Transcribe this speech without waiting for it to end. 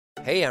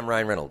Hey, I'm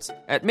Ryan Reynolds.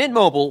 At Mint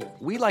Mobile,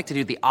 we like to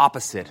do the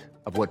opposite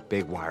of what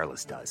Big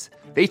Wireless does.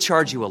 They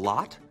charge you a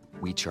lot,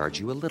 we charge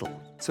you a little.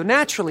 So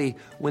naturally,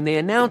 when they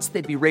announced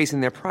they'd be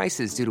raising their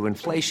prices due to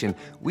inflation,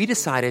 we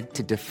decided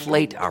to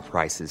deflate our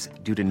prices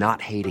due to not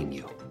hating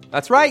you.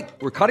 That's right.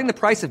 We're cutting the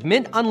price of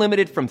Mint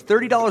Unlimited from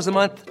 $30 a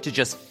month to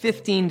just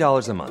 $15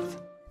 a month.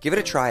 Give it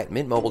a try at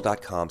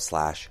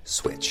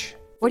mintmobile.com/switch.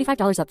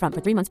 $45 up front for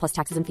 3 months plus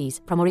taxes and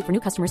fees. Promo rate for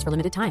new customers for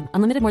limited time.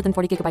 Unlimited more than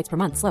 40 gigabytes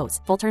per month. Slows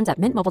full terms at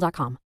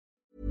mintmobile.com.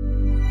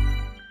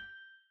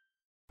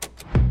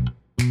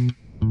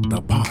 The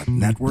Pod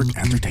Network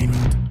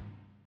Entertainment.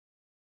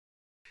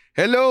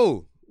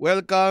 Hello!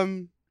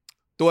 Welcome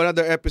to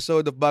another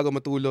episode of Bago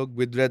Matulog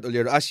with Red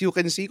Olero. As you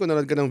can see, kung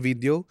nanonood ka ng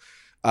video,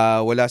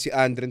 wala si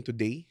Andren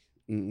today.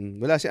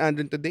 Wala si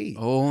Andren today.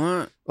 Oo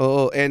nga.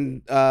 Oo,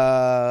 and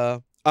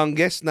ang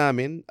guest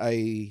namin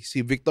ay si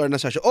Victor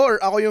Anastacio. Or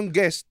ako yung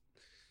guest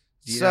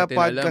sa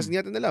podcast.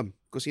 Hindi natin alam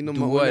kung sino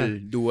mauna.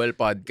 Dual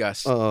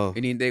podcast. Oo.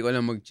 Hinihintay ko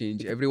lang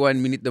mag-change. Every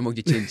 1 minute na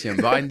mag-change yan.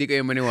 Baka hindi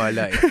kayo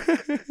maniwala eh.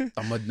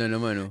 Tamad na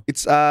naman, oh.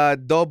 It's a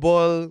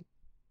double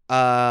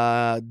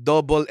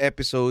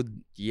episode.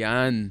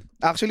 Yan.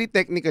 Actually,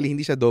 technically,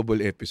 hindi siya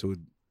double episode.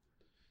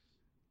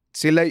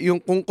 Sila, yung,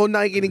 kung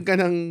nakikinig ka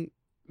ng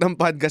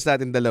podcast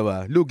natin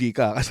dalawa, lugi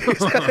ka. Kasi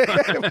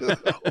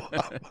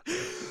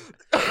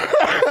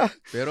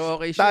pero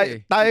okay siya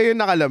eh. Tayo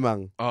yung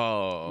nakalamang.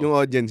 Oo. Yung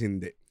audience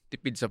hindi.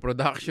 Tipid sa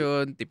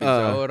production, tipid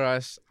sa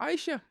oras. Ay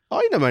siya.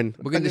 Okay naman.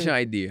 Maganda siyang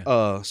idea.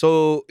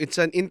 So,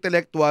 it's an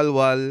intellectual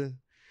wall.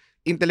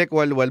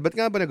 Ba't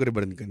nga ba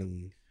nag-rebrand ka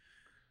ng...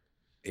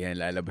 Ayan,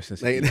 lalabas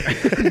na sa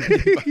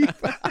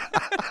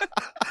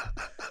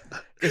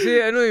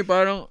Kasi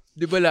parang,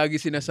 di ba lagi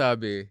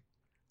sinasabi,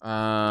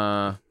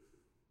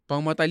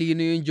 pang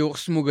matalino yung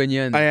jokes mo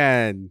ganyan.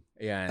 Ayan.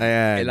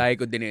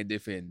 Lagi ko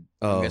dinedefend.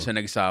 Hanggang sa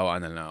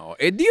nagsawa na lang ako.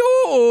 Di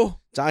oo!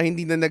 Tsaka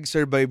hindi na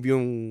nag-survive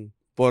yung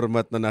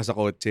format na nasa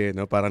kotse,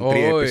 no? Parang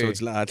 3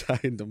 episodes lang ata.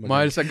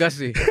 Mahal sa gas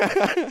eh.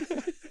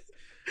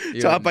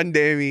 Tsaka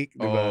pandemic,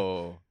 di ba?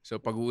 So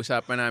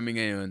pag-uusapan namin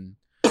ngayon,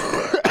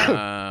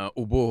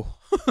 ubo.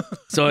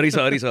 Sorry.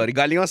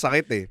 Galing ako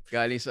sakit eh.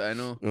 Galing sa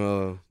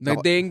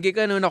nag-dengue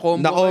ka, no?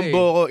 Na-combo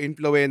ko.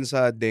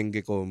 Influenza,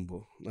 dengue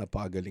combo.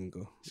 Napakagaling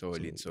ko.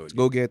 Solid.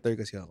 Go-getter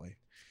kasi ako eh.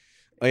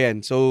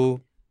 Ayan, so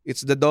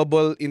it's the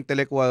double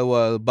intellectual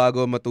wall,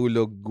 bago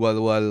matulog,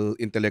 walwal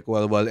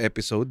intellectual wall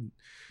episode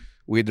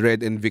with Red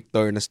and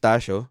Victor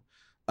Anastacio.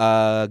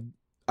 I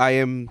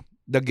am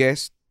the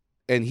guest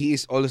and he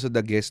is also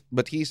the guest,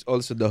 but he is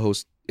also the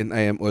host and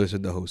I am also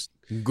the host.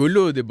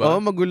 Gulo, di ba?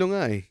 Oo, magulo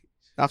nga eh.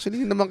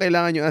 Actually, hindi naman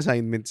kailangan yung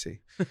assignments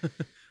eh.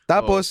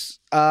 Tapos,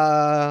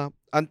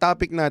 ang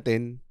topic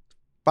natin,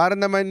 para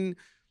naman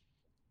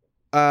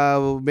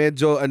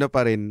medyo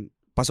pa rin,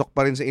 pasok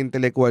pa rin sa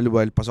intellectual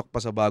wall, pasok pa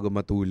sa bago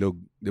matulog,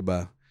 di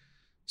ba?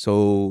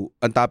 So,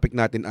 ang topic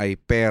natin ay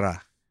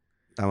pera.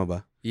 Tama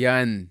ba?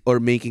 Yan.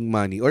 Or making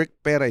money. Or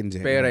pera in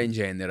general.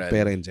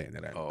 Pera in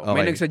general. Okay.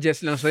 May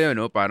nag-suggest lang sa'yo,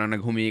 no? Parang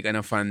naghumingi ka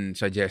ng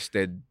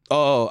fan-suggested.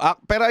 Oo.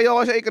 Pero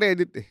ayoko siya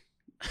i-credit eh.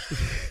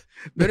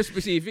 Pero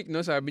specific,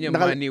 no? Sabi niya,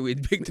 money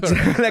with Victor.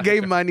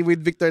 Nalagay money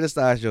with Victor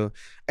Anastacio.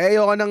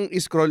 Ayoko nang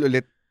i-scroll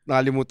ulit.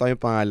 Nakalimutan ko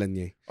yung pangalan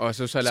niya eh.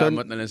 So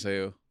salamat na lang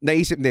sa'yo.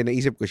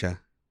 Naisip ko siya.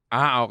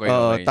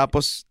 Okay.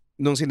 Tapos,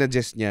 nung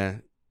sinuggest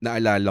niya,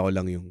 naalala ko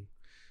lang yung...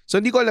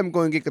 So, hindi ko alam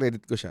kung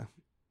i-credit ko siya.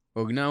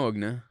 Wag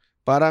na.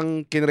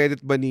 Parang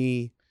kinredit ba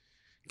ni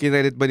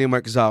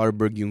Mark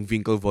Zuckerberg yung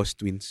Winklevoss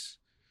twins?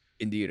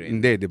 Hindi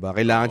rin. Hindi, di ba?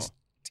 Kailangan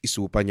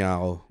isupa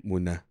niya ako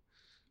muna.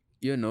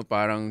 Yun, no?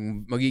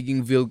 Parang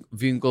magiging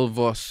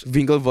Winklevoss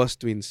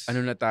twins.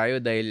 Ano na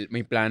tayo dahil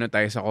may plano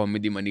tayo sa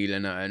Comedy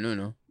Manila na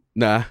no?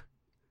 Na?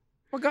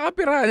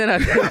 Magkakapirahan na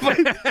natin.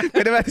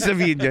 Pwede ba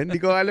sabihin yan? Hindi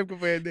ko alam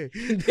kung pwede.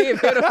 Hindi,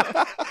 pero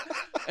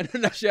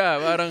na siya?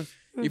 Parang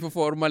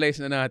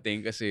i-formalize na natin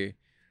kasi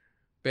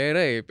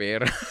pera.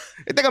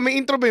 Teka, may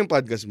intro ba yung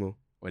podcast mo?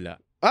 Wala.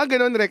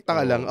 Ganun, rekta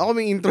ka lang. Ako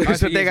may intro.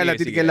 So, teka lang,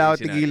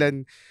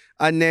 tigilan.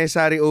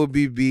 Unnecessary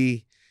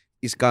OBB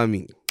is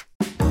coming.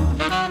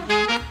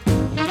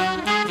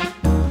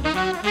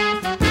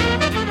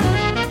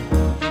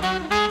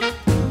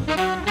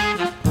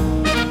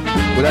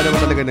 Wala naman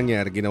talaga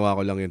nangyari. Ginawa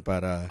ko lang yun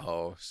para...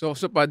 So,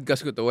 sa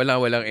podcast ko to,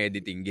 walang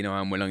editing.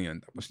 Ginawa mo lang yun.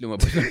 Tapos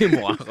lumabas na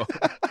yung mukha ko.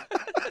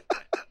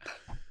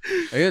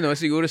 Ayun,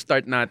 siguro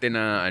start natin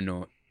na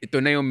ito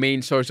na yung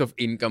main source of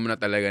income na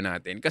talaga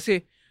natin.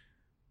 Kasi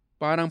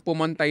parang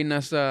pumantay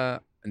na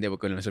sa... Hindi, wag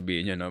ko lang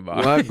sabihin yun. No?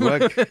 Wag.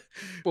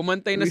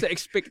 Pumantay na sa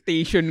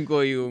expectation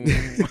ko yung...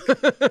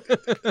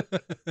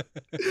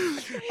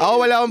 Ako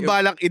wala akong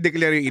balak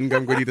i-declare yung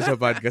income ko dito sa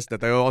podcast na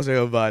tayo. Ako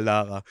sa'yo,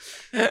 bahala ka.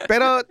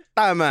 Pero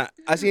tama.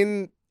 As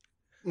in,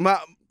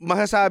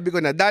 masasabi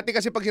ko na. Dati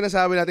kasi pag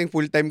sinasabi natin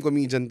full-time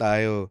comedian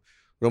tayo,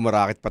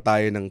 rumarakit pa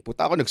tayo ng...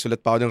 Puta ako,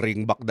 nagsulat pa ako ng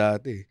ringback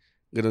dati.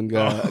 Ganun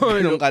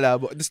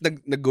kalabo. Tapos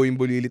nag-going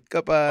bulilit ka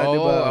pa, di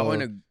ba? Ako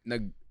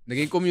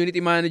naging community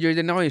manager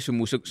din ako.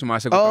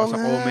 Sumasagot ako sa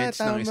comments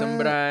ng isang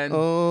brand.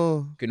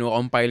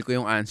 Kino-compile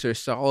ko yung answers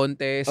sa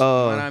contest.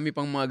 Marami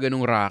pang mga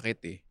ganung racket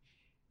eh.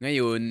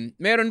 Ngayon,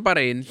 meron pa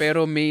rin,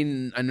 pero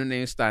main, ano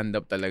na yung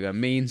stand-up talaga,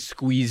 main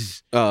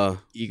squeeze.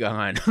 Ika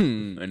nga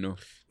ng, ano.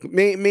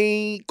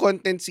 May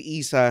content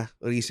si Isa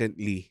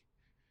recently.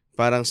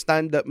 Parang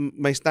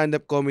my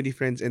stand-up comedy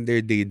friends and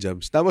their day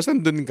jobs. Tapos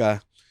nandun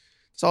ka.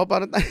 So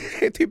parang,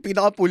 ito yung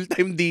pinaka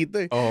full-time dito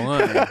eh. Oo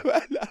nga.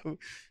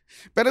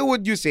 Pero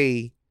would you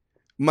say,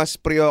 mas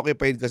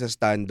preoccupied ka sa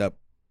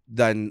stand-up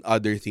than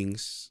other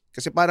things?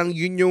 Kasi parang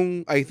yun yung,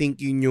 I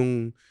think yun yung,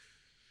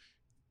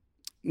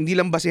 hindi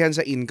lang basehan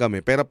sa income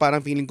eh. Pero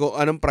parang feeling ko,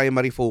 anong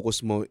primary focus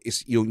mo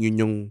is yun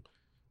yung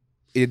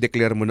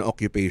i-declare mo na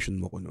occupation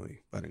mo kuno eh.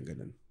 Parang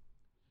ganun.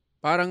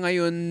 Parang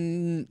ngayon,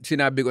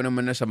 sinabi ko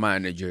naman na sa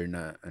manager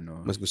na,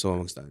 ano. Mas gusto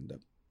mo mag-stand-up.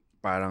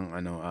 Parang,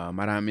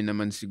 marami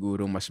naman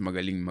siguro mas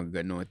magaling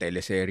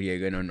teleserye,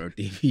 ganon, or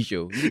TV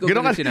show. Hindi ko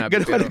ganun sinabi.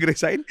 Ganun ka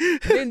nag-resign?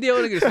 Hindi ako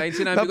nag-resign.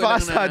 Sinabi ko lang na...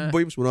 Napaka-sad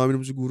boy. Mas marami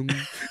naman siguro.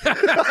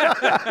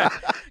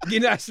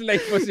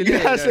 Ginaslight mo sila.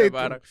 Ginaslight.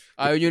 Parang,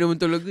 ayaw nyo naman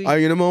talaga eh. Ayaw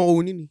nyo naman ako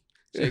kunin eh.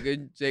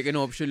 Second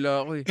option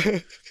lang ako eh.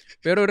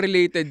 Pero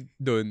related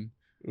doon,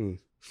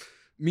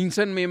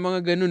 minsan may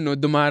mga ganun, no,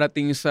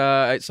 dumarating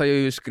sa'yo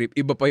yung script,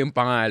 iba pa yung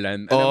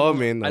pangalan.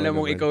 Alam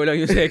mo, ikaw lang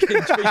yung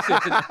second choice.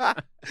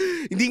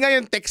 Hindi nga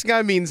yung text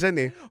nga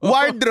minsan eh.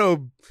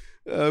 Wardrobe.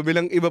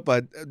 Bilang iba pa.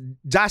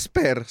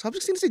 Jasper.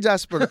 Sabi ko, sino si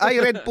Jasper? Ay,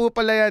 red po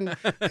pala yan.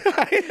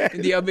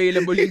 Hindi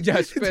available yung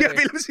Jasper. Hindi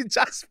available si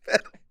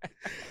Jasper.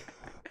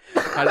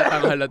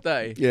 Halatang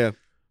halata eh. Yeah.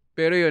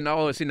 Pero yun,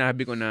 ako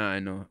sinabi ko na,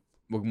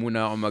 wag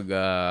muna ako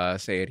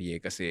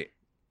mag-serye kasi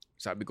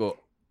sabi ko,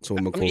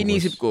 ang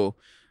inisip ko,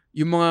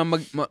 yung mga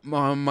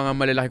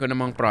malalaki ko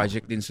namang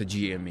project din sa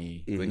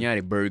GMA,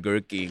 kunyari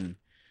Burger King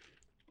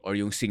or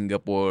yung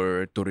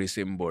Singapore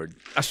Tourism Board,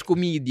 as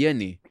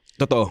comedian eh.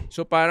 Totoo.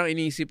 So parang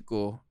inisip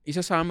ko,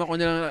 isasama ko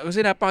na lang,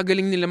 kasi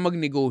napakagaling nila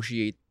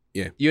mag-negotiate.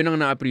 Yeah. Yun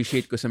ang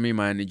na-appreciate ko sa may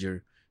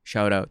manager.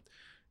 Shout out,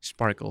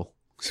 Sparkle.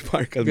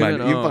 Sparkle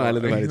man. Yung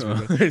pangalan ng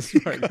management.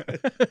 Sparkle.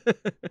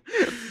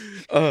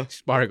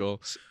 Sparkle.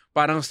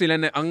 Parang sila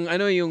na,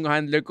 yung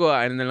handler ko,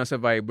 na lang sa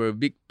Viber,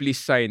 Vic,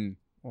 please sign.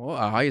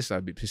 Ayos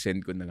sabi,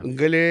 send ko na lang. Ang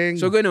galing.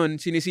 So ganun,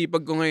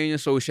 sinisipag ko ngayon yung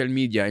social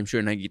media. I'm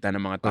sure nakikita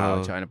ng mga tao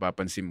tsaka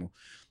napapansin mo.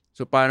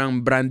 So parang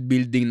brand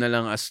building na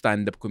lang as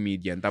stand-up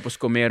comedian. Tapos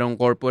kung merong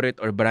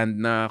corporate or brand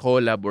na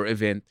collab or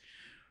event,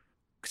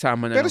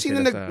 kasama na pero lang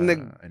sino sila sa...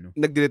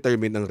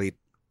 nag-determine ng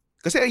rate?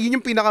 Kasi yun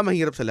yung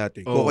pinakamahirap sa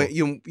lahat eh.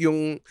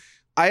 Yung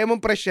ayaw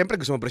mong syempre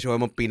gusto mong presyohan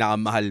mong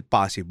pinakamahal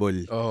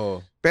possible.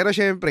 Pero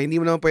syempre,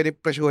 hindi mo naman pwede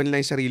presyohan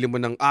lang yung sarili mo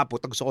ng,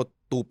 gusto ko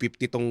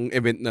 250 tong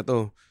event na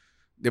to.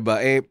 Diba?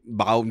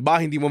 Baka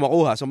hindi mo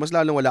makuha. So, mas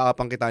lalong wala ka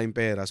pang kitain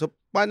pera. So,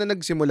 paano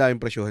nagsimula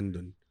yung presyohan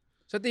dun?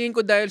 Sa tingin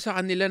ko dahil sa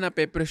kanila na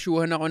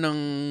pepresyuhan ako ng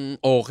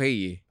okay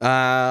eh.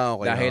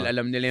 Okay. Dahil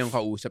alam nila yung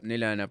kausap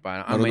nila na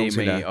parang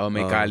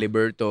may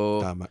caliber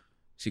to. Tama.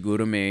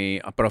 Siguro may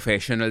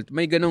professional.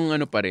 May ganong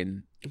pa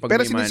rin.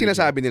 Pero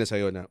sinasabi nila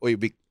sa'yo na, Uy,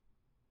 Vic.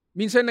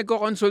 Minsan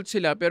nagko-consult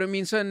sila pero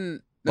minsan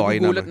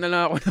nagugulat na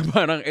lang ako na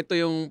parang ito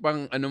yung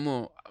pang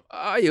mo.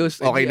 Ayos.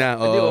 Okay na.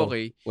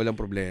 Okay. Walang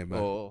problema.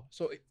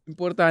 So,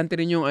 importante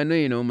rin yung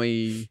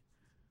may...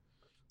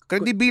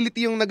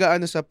 Credibility yung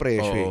nag-aano sa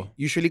presyo eh.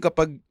 Usually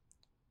kapag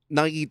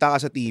nakikita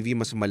ka sa TV,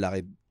 mas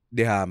malaki.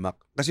 Hamak.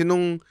 Kasi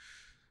nung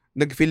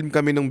nag-film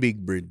kami ng Big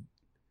Bird,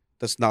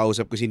 tapos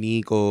nakausap ko si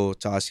Nico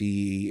tsaka si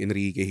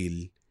Enrique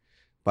Hill,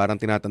 parang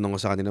tinatanong ko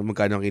sa kanila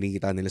magkano ang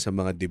kinikita nila sa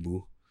mga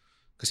debut.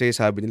 Kasi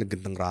sabi nila,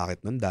 gandang racket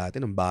nun dati,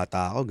 nung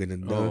bata ako,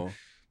 ganun daw.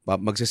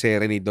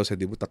 Magse-serenade daw sa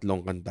debut, 3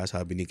 kanta,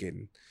 sabi ni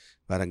Ken.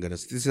 Parang gano'n.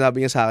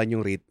 Sinabi niya sa akin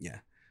yung rate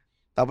niya.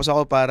 Tapos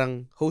ako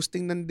parang,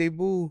 hosting ng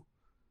debut.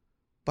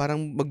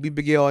 Parang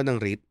magbibigay ako ng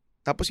rate.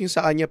 Tapos yung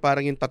sa kanya,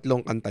 parang yung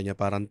 3 kanta niya,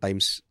 parang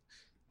times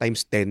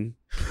 10.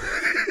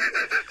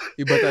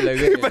 Iba talaga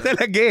Iba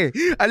talaga eh.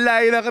 Ang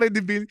layo na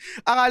credibility.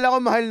 Akala ko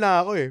mahal na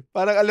ako eh.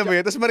 Parang alam mo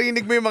yun. Tapos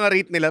marinig mo yung mga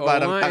rate nila,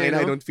 parang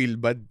tangina, I don't feel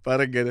bad.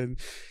 Parang gano'n.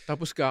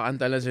 Tapos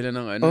kakanta lang sila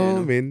ng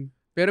man.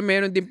 Pero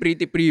meron din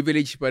pretty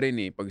privilege pa rin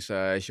eh pag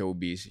sa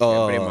showbiz.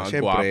 Siyempre,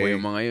 mga gwapo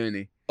yung mga yun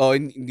eh.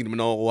 Hindi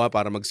naman nakukuha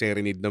para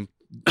mag-serenade ng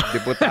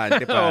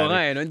debutante. Oo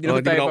nga eh. No? Hindi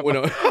naman tayo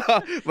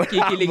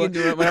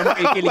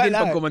Kikiligin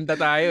pag kumanta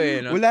tayo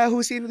eh. No? Wala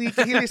ho si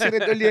Enrique Hill. Si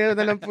Red Oliero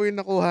na lang po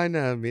yung nakuha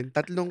namin.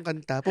 3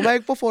 kanta.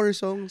 Pumayag po 4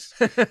 songs.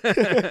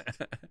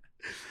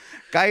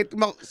 Kahit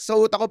sa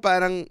utak ko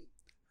parang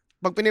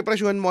pag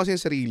pinipresyuhan mo kasi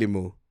yung sarili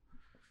mo,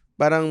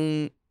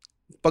 parang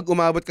pag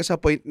umabot ka sa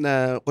point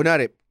na,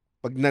 kunwari,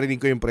 pag narinig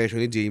ko yung presyo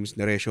ni James,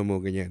 na resyo mo,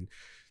 ganyan.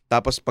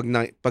 Tapos pag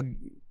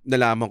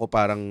nalaman ko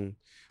para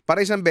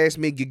isang beses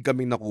may gig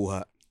kaming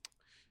nakuha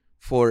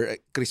for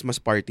Christmas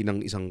party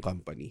ng isang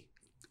company.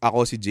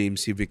 Ako, si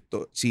James, si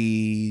Victor, si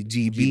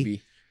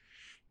GB.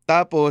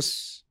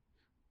 Tapos,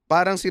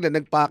 parang sila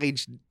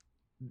nag-package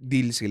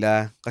deal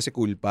sila kasi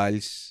Cool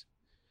Pals.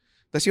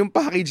 Tapos yung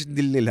package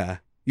deal nila,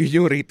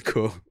 yun yung rate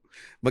ko.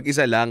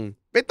 Mag-isa lang.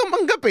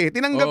 Tinanggap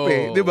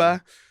eh. Di ba?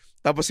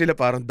 Tapos sila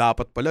parang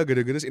dapat pala,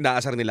 gano'n.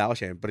 Inaasar nila ako,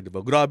 syempre, di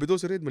ba? Grabe to,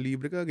 Sir Red,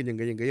 malibre ka,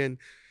 ganyan.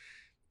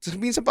 So,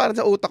 minsan parang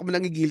sa utak mo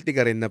nangigilty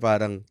ka rin na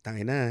parang,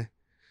 tangina,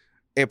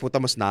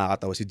 puta, mas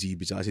nakakatawa si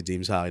GB tsaka si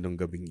James sa akin nung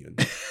gabing yun.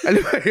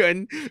 Alam mo yun?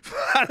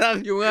 Parang...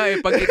 Yung nga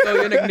pag ikaw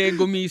yung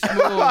nagnego mismo.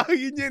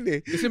 yun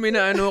eh. Kasi may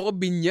naano ako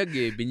binyag.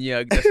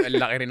 Tapos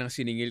ang laki rin ng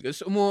siningil ko.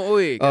 Tapos umuo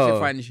kasi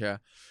fan siya.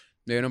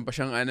 Mayroon pa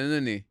siyang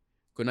nun eh.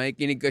 Kung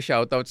nakikinig ka,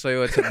 shoutout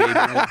sa'yo at sa baby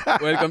mo.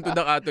 Welcome to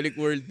the Catholic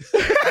world.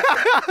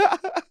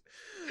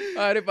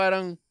 Pare,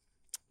 parang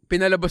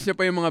pinalabas niya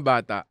pa yung mga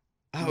bata.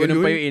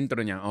 Ganun pa yung intro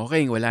niya.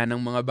 Okay, wala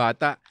nang mga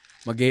bata.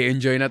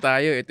 Mag-e-enjoy na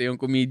tayo. Ito yung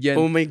comedian.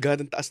 Oh my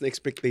God, ang taas na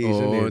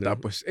expectation.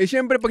 Tapos,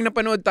 syempre, pag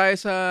napanood tayo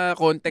sa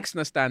context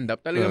na stand-up,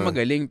 talagang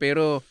magaling.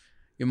 Pero,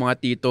 yung mga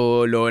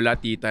tito, lola,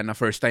 tita na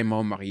first time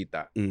ako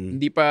makita.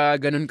 Hindi pa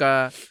ganun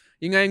ka...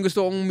 Yung nga yung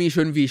gusto kong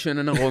mission vision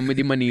ng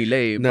Comedy Manila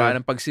eh.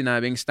 Parang pag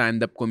sinabing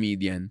stand-up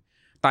comedian,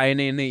 tayo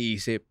na yung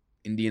naiisip.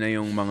 Hindi na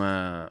yung mga...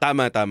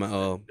 Tama,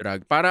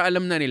 drag. Para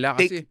alam na nila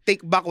kasi...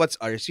 Take back what's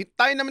ours.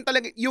 Tayo naman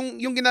talaga, yung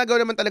ginagawa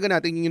naman talaga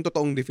natin, yung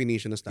totoong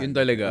definition ng stand-up. Yun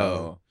talaga,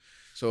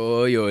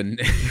 So, yun.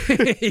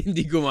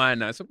 Hindi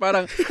gumana. So,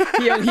 parang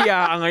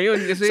hiyang-hiya ka ngayon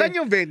kasi... Saan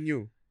yung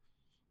venue?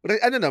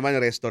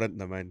 Restaurant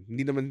naman.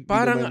 Hindi naman...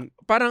 Parang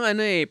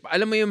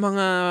alam mo yung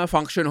mga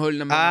function hall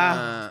na mga...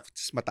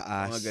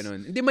 mataas. Mga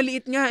ganun. Hindi,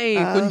 maliit nga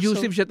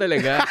conducive siya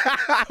talaga.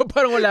 So,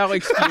 parang wala ako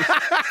excuse.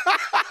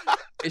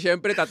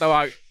 Syempre,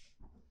 tatawag.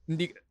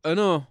 Hindi,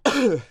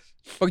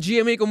 pag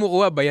GMA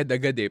kumukuha, bayad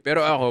agad eh.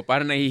 Pero ako,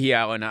 parang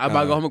nahihiya ako na.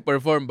 Bago ako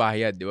mag-perform,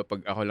 bayad. Di ba?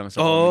 Pag ako lang sa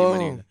Comedy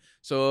Manila.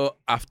 So,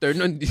 after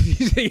nun,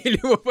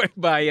 singilin mo pa yung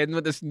bayad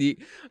mo, tapos di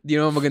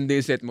naman maganda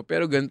yung set mo.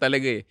 Pero ganun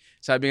talaga eh.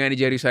 Sabi nga ni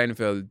Jerry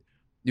Seinfeld,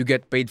 you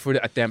get paid for the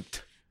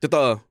attempt.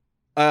 Totoo.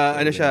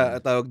 Siya,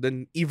 tawag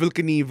doon, Evel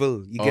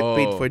Knievel. You get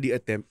paid for the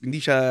attempt.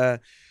 Hindi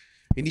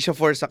siya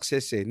for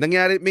success eh.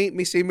 Nangyari,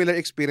 may similar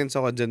experience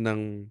ako dyan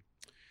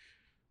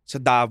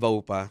sa Davao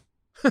pa.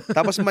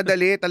 Tapos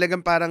madali, talagang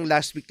parang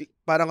last week,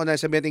 parang kung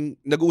sabi natin,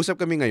 nag-uusap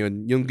kami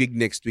ngayon, yung gig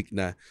next week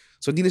na.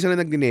 So, hindi na sila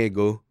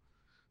nagdinego.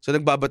 So,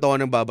 nagbabato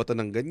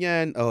ng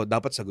ganyan.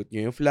 Dapat sagot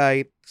niyo yung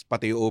flight.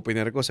 Pati yung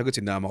opener ko, sagot,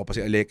 sinama ko pa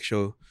si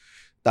Alexio.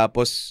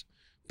 Tapos,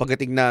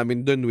 pagdating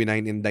namin doon,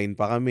 winine and dine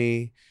pa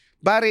kami.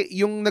 Pare,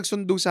 yung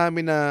nagsundo sa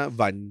amin na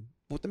van,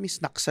 puta, may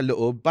snack sa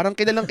loob. Parang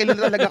kilala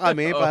talaga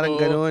kami. Parang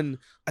ganun.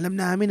 Alam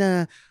namin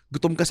na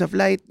gutom ka sa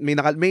flight. May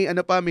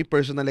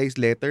personalized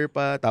letter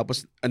pa.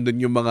 Tapos,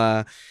 andun yung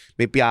mga,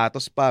 may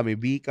piatos pa, may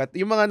bikat.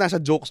 Yung mga nasa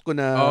jokes ko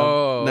na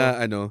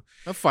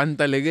Fun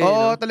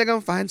talaga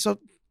talagang fun. So,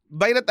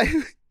 by the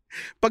time,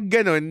 pag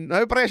ganun,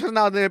 pressure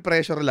na ako na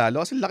pressure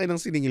lalo. Kasi laki ng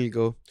siningil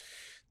ko.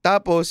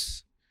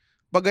 Tapos,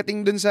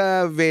 pagdating dun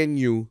sa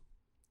venue,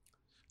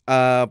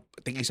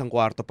 isang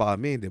kwarto pa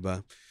kami, di ba?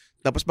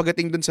 Tapos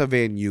pagdating dun sa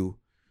venue,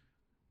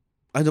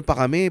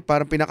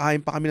 parang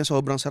pinakain pa kami na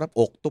sobrang sarap.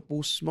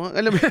 Octopus, mga,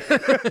 alam mo.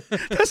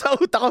 Tapos sa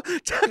utak ko,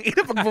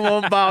 pag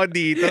bumamba ako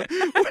dito,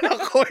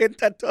 walang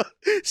kwenta to.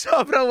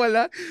 Sobrang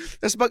wala.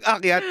 Tapos pag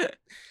akyat,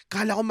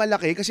 kala ko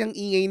malaki kasi ang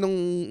ingay nung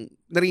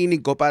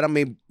narinig ko, parang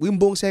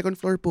yung buong second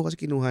floor po kasi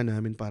kinuha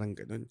namin, parang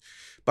ganun.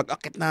 Pag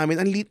akit namin,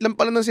 ang liit lang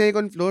pala ng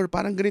second floor,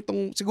 parang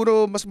ganitong,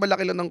 siguro mas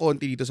malaki lang ng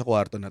konti dito sa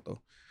kwarto na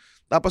to.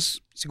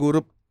 Tapos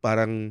siguro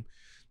parang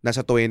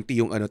nasa 20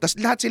 yung Tapos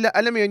lahat sila,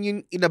 alam mo yun, yung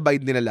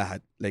inabide nila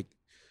lahat. Like,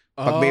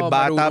 pag may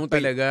bata,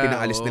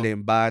 pinaalis nila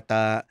yung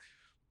bata,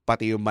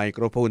 pati yung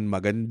microphone,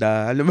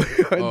 maganda. Alam mo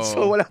yun?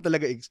 So, wala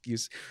talaga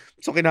excuse.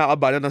 So,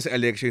 kinakabalan na si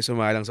Alexio yung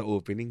sumalang sa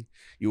opening.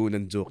 Yung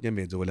unang joke niya,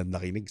 medyo walang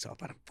nakinig. So,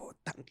 parang,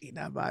 putang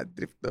ina, bad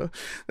trip to.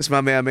 Tapos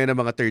mamaya-maya na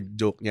mga third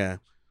joke niya,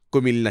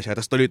 kumil na siya.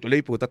 Tapos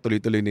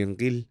tuloy-tuloy na yung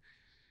kill.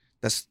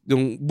 Tapos,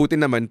 yung buti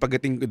naman,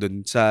 pagdating ko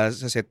dun sa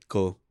set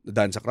ko,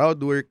 daan sa crowd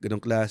work,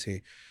 ganong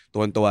klase,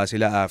 tuwan-tuwa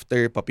sila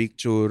after,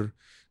 pa-picture,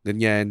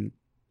 ganyan.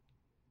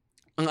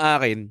 Ang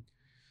akin,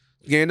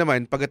 ngayon naman,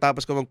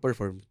 pagkatapos ko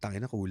mag-perform,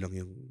 tangina, kulang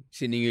yung...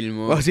 Siningil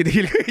mo.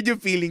 Siningil ko yung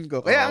feeling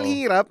ko. Kaya ang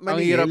hirap, maningil.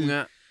 Ang hirap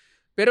nga.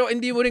 Pero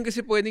hindi mo rin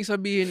kasi pwedeng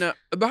sabihin na,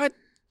 bakit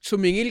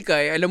sumingil ka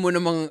eh? Alam mo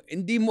namang,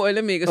 hindi mo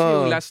alam eh. Kasi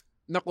yung last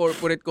na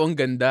corporate ko, ang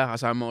ganda.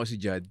 Kasama ko si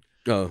Jad.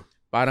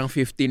 Parang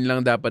 15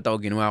 lang dapat ako.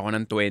 Ginawa ko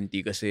ng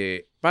 20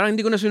 kasi parang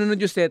hindi ko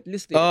nasunod yung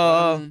setlist eh.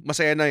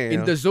 Masaya na eh.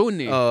 In the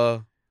zone eh.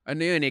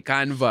 Ano yun eh,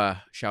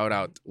 Canva, shout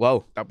out.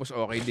 Wow. Tapos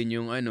okay din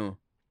yung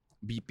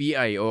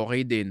BPI,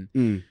 okay din.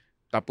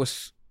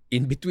 Tapos,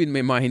 in between,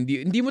 may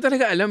mga hindi mo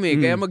talaga alam eh.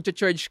 Kaya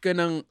magcha-charge ka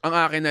ng, ang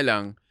akin na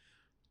lang,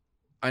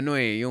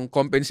 yung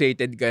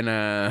compensated ka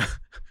na,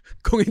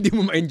 kung hindi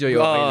mo ma-enjoy,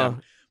 okay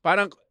lang.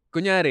 Parang,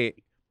 kunyari,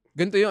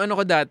 ganito yung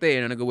ko dati,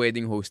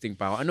 nag-wedding hosting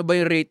pa ako. Ano ba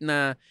yung rate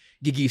na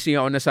gigising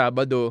ako na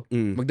Sabado,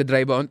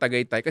 magdadrive ako ng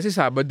Tagaytay? Kasi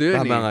Sabado yun.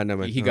 Tama nga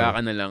naman. Hihiga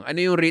ka na lang. Ano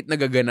yung rate na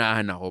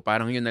gaganahan ako?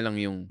 Parang yun na lang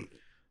yung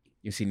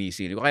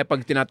sinisili ko. Kaya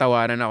pag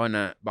tinatawaran ako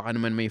na, baka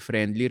naman may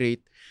friendly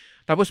rate,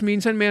 tapos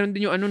minsan meron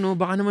din yung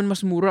baka naman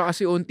mas mura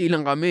kasi onti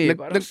lang kami.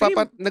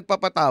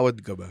 Nagpapatawad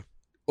ka ba?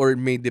 Or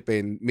may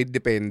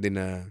depende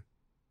na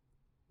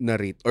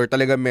rate? Or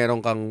talaga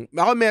meron kang...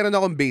 Ako meron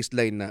akong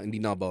baseline na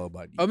hindi na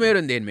bababa.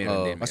 Meron din.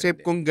 Kasi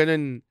kung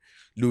ganun,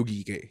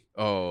 lugi ka eh.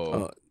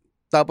 Oo.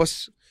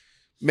 Tapos,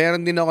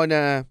 meron din ako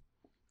na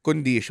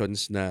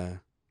conditions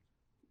na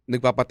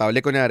nagpapatawa.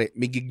 Like, kunwari,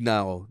 may gig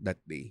na ako that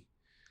day.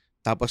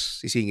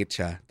 Tapos, sisingit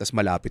siya. Tapos,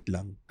 malapit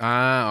lang.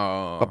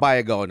 Oo.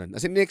 Papayag ako nun.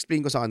 As in,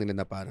 explain ko sa kanila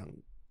na parang,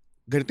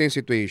 ganito yung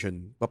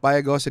situation.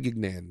 Papayag ako sa gig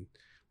na yan.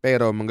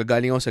 Pero,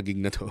 manggagaling ako sa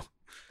gig na to.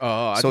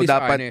 Oo, at so, least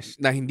dapat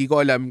honest. na hindi ko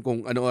alam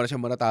kung anong oras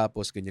siya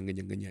matatapos,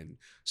 ganyan.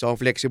 So,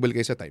 kung flexible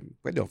kayo sa time,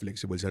 pwede ako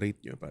flexible sa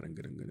rate nyo. Parang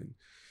ganun.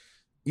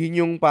 Yun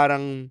yung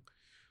parang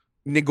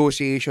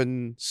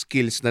negotiation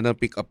skills na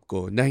na-pick up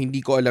ko na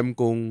hindi ko alam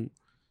kung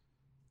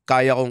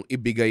kaya kong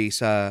ibigay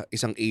sa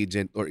isang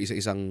agent or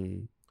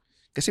isa-isang...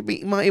 Kasi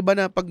mga iba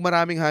na pag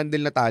maraming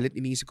handle na talent,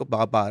 iniisip ko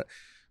baka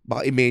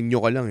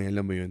i-menu ka lang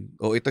alam mo yun.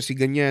 O ito si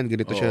ganyan,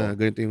 ganito siya,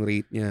 ganito yung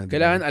rate niya.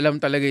 Kailangan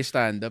alam talaga yung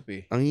stand-up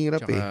eh. Ang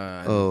hirap. Tsaka,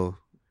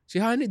 Si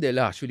Honeydell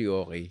actually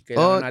okay.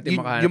 Kailangan natin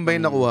makahanap. Yung ba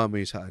yung nakuha mo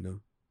yung sa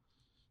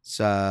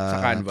Sa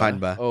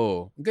Canva?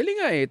 Galing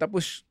nga eh.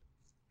 Tapos,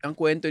 ang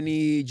kwento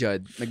ni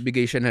Judd,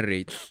 nagbigay siya ng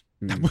rate.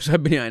 Tapos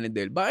sabi ni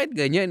Honeydell, bakit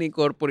ganyan eh,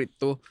 corporate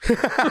to?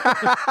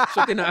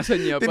 So,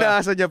 tinaasan niya pa.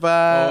 Tinaasan niya pa.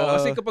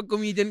 Kasi kapag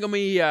comedian ka,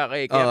 mahihiya ka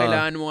eh. Kaya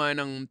kailangan mo nga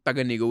ng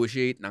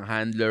taga-negotiate, ng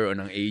handler o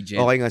ng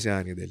agent. Okay nga si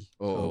Honeydell.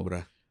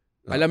 Sobra.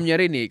 Alam niya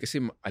rin eh, kasi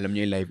alam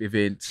niya yung live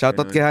events.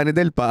 Shoutout kay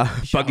Honeydell pa.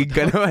 Pagig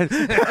ka naman.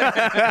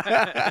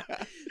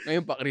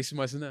 Ngayon pa,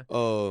 Christmas na.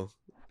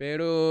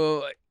 Pero,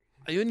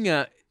 ayun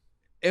nga,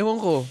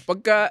 ewan ko,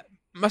 pagka,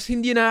 mas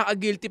hindi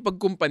nakaka-guilty pag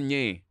kumpanya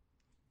eh.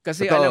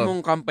 Kasi alam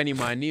mong company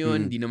money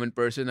yun, hindi naman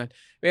personal.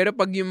 Pero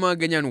pag yung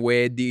mga ganyan,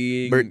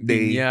 wedding,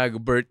 binyag,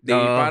 birthday,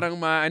 parang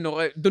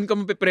doon ka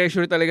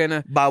mapipressure talaga na.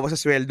 Bawas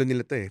sa sweldo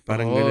nila to eh.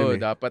 Parang ganun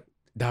eh.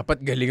 Dapat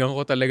galingan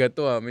ko talaga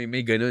to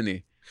May ganun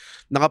eh.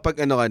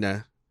 Nakapag ka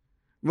na,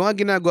 mga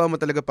ginagawa mo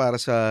talaga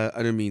para sa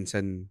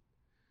minsan,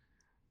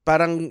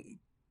 parang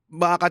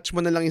makakatch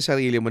mo na lang yung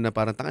sarili mo na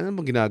parang, ano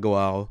bang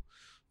ginagawa ko?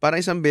 Parang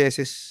isang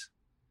beses,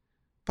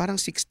 parang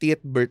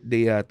 60th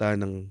birthday yata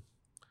ng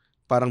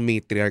parang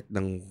matriarch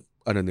ng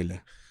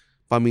nila,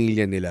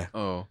 pamilya nila.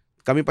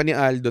 Kami pa ni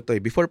Aldo to eh.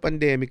 Before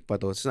pandemic pa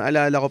to. Tapos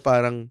naalala ko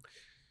parang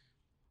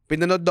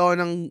pinanood daw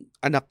ng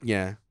anak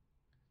niya.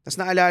 Tapos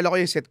naalala ko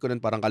yung set ko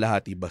nun parang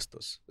kalahati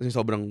bastos. Kasi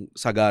sobrang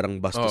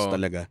sagarang bastos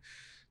talaga.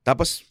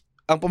 Tapos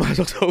ang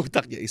pumasok sa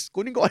utak niya is,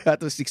 kunin ko kaya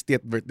ito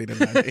 60th birthday na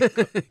nanay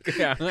ko.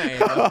 Kaya nga eh.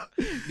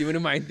 Hindi mo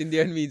na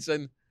maintindihan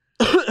minsan.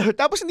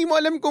 Tapos hindi mo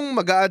alam kung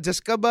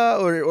mag-a-adjust ka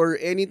ba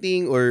or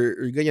anything or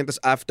ganyan.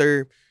 Tapos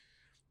after,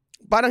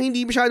 parang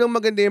hindi masyadong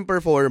maganda yung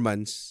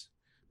performance.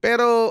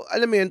 Pero,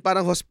 alam mo yun,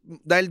 parang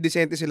dahil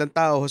decente silang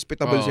tao,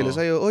 hospitable sila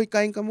sa'yo, oy,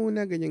 kain ka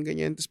muna,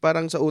 ganyan. Tapos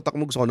parang sa utak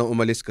mo gusto ko nang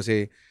umalis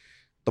kasi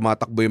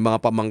tumatakbo yung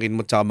mga pamangkin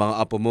mo tsaka mga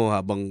apo mo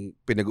habang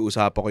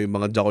pinag-uusapan ko yung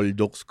mga jackal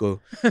jokes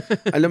ko.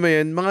 Alam mo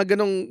yun, mga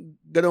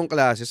ganong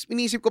classes.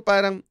 Inisip ko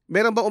parang,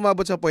 meron bang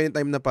umabot sa point in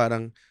time na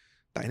parang,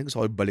 tayo na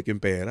gusto ko balik yung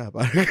pera.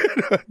 Parang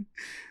gano'n.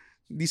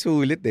 Hindi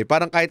sulit eh.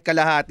 Parang kahit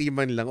kalahati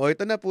man lang,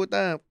 ito na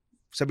puta,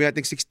 sabi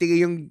natin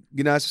 60K yung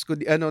ginastos ko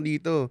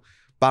dito.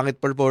 Pangit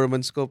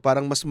performance ko.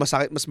 Parang mas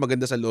masakit, mas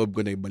maganda sa loob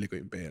ko na ibalik ko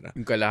yung pera.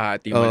 Yung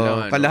kalahati man lang.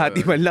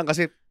 Kalahati man lang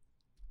kasi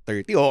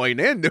 30, okay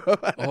na yan, di ba?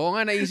 Oo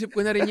nga, naisip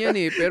ko na rin yan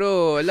eh.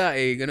 Pero wala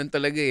eh, ganun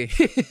talaga eh.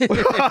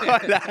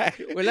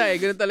 Wala eh,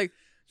 ganun talaga.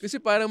 Kasi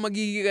parang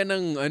magiging ka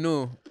ng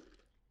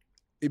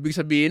ibig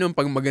sabihin nung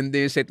pag maganda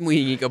yung set mo,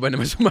 hingi ka ba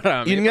naman sa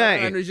marami? Yun nga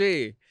parang eh. Siya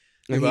eh.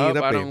 Diba?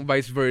 Parang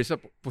vice versa,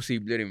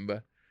 posible rin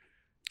ba?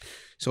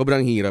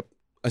 Sobrang hirap.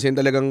 As in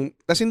talagang,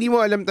 tas hindi mo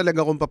alam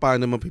talaga kung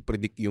paano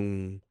mapipredict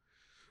yung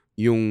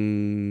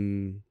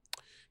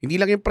hindi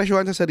lang yung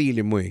presyohan sa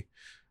sarili mo eh.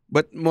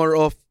 But more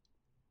of,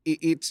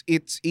 it's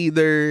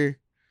either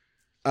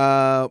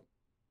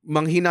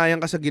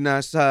manghinayang ka sa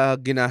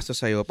ginastos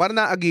sa'yo. Para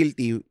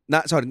na-guilty,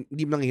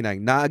 hindi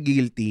manghinayang,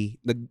 na-guilty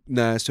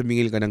na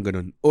sumingil ka ng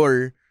ganun.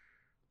 Or,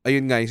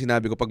 ayun nga, yung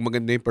sinabi ko, pag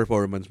maganda yung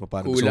performance mo,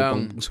 parang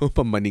gusto mo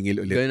pang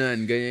maningil ulit.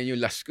 Ganyan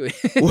yung last ko eh.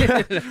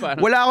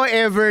 Wala ako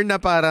ever na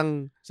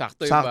parang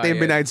sakto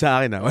yung binayad sa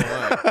akin.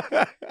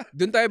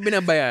 Doon tayo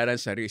binabayaran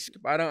sa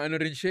risk. Parang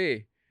rin siya eh.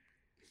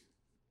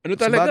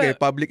 Talaga? Sabagay,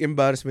 public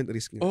embarrassment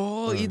risk nga.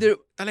 Either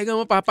talagang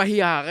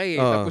mapapahiya ka eh.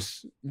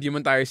 Tapos hindi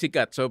man tayo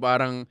sikat. So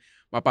parang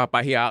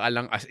mapapahiya ka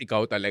lang as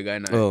ikaw talaga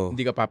na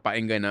hindi ka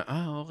papainggan na,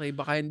 okay,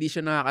 baka hindi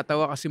siya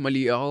nakakatawa kasi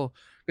mali ako.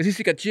 Kasi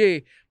sikat siya eh.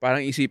 Parang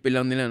isipin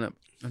lang nila na,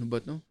 ano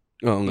ba to?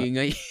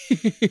 Ingay.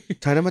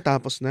 Sana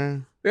matapos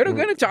na. Pero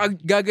ganun, tsaka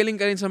gagaling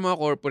ka rin sa mga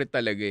corporate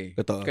talaga eh.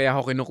 Totoo. Kaya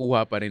ako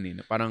kinukuha pa rin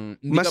eh. Parang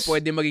hindi ka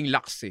pwede maging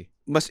lax eh.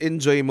 Mas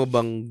enjoy mo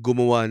bang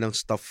gumawa ng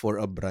stuff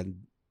for a brand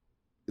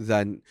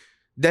than,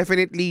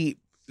 definitely,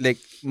 like,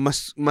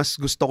 mas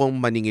gusto kong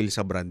maningil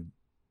sa brand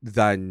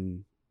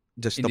than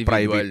just individual. a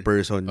private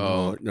person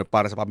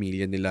para sa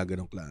pamilya nila,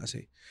 ganong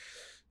klase.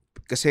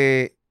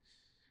 Kasi,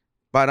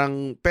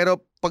 parang,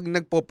 pero pag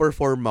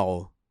nagpo-perform ako,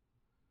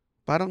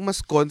 parang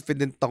mas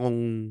confident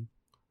akong,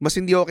 mas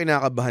hindi ako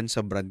kinakabahan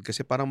sa brand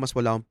kasi parang mas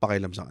wala akong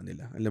pakialam sa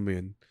kanila. Alam mo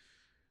yun?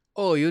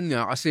 Yun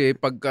nga. Kasi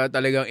pagka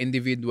talagang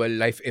individual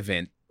life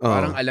event,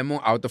 parang alam mo,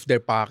 out of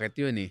their pocket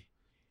yun eh.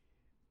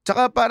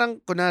 Tsaka parang,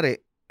 kunwari,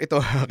 ito,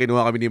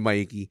 kinuha kami ni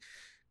Mikey.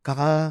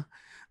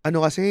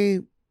 Kasi,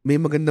 may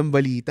magandang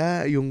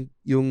balita, yung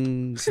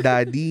si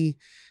daddy,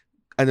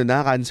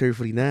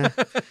 cancer-free na.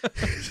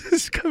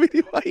 Tapos kami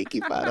ni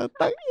Mikey, parang,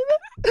 tangina,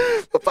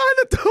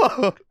 paano to?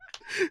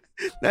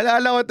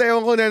 Naalala ko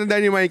tayo kung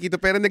nanandaan ni Mikey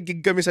to, pero nag-gig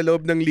kami sa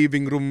loob ng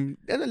living room.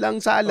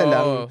 Sala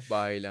lang.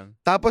 Bahay lang.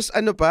 Tapos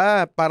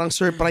parang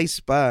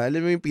surprise pa.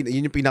 Alam mo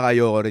yun yung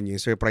pinaka-ayoko rin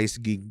yung surprise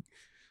gig.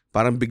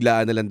 Parang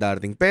biglaan na lang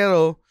darating.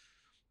 Pero,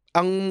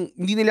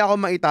 hindi nila ako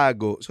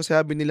maitago. So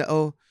sabi nila,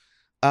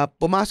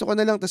 pumasok ka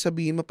na lang, tapos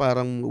sabihin mo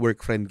parang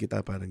work friend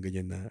kita, parang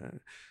ganyan na.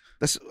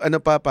 Tapos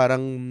parang,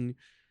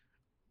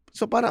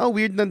 so parang ang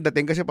weird ng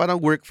dating kasi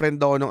parang work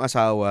friend ako ng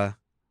asawa,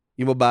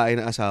 yung babae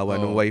ng asawa,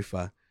 ng wife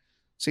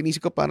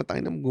Sinisip ko parang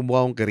tayo na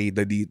gumawa akong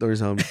karida dito or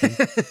something.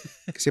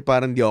 Kasi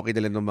parang di okay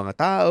na lang ng mga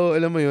tao,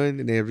 alam mo yun,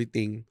 and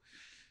everything.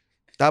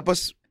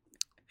 Tapos,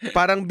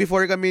 parang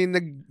before kami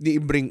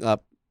nag-bring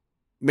up,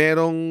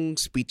 merong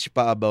speech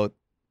pa about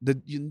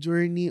yung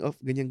journey of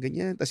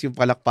ganyan-ganyan. Tapos yung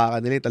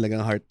palakpakan nila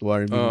talagang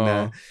heartwarming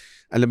na,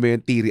 alam mo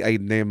yun, teary-eyed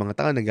na yung mga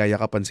tao,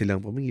 nagayakapan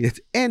silang pamilya.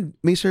 And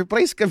may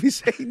surprise kami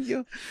sa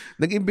inyo.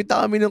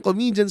 Nag-imbita kami ng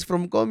comedians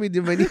from Comedy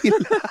Manila.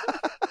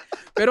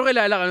 Pero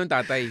kilala ka nung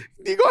tatay?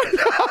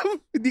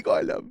 Hindi ko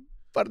alam.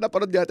 Parang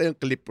napanood yata yung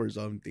clip or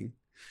something.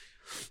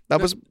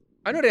 Tapos,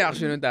 ano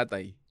reaction ng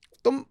tatay?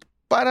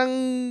 Parang,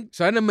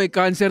 sana may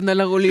cancer na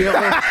lang uli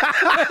ako.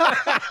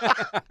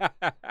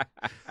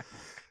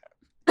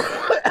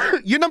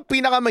 yun ang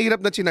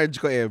pinakamahirap na chinarge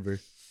ko ever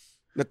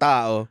na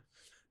tao.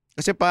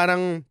 Kasi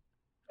parang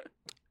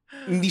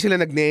hindi sila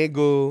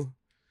nagnego.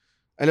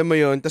 Alam mo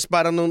yun? Tapos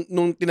parang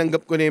nung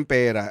tinanggap ko na yung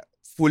pera,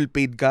 full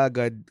paid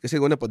kagad. Kasi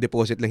una po,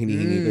 deposit lang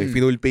hinihingi ko.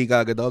 Full pay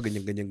kagad ako,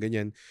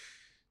 ganyan.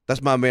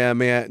 Tapos mamaya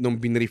nung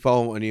binrief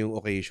ako ano yung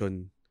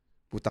occasion,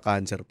 puta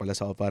cancer pala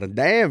sa ako. Parang,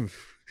 damn!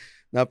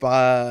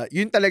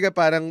 Yun talaga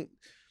parang,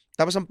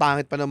 tapos ang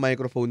pangit pa ng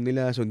microphone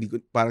nila. So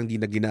parang di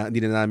na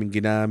namin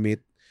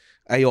ginamit.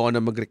 Ayoko na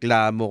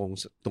magreklamo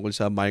tungkol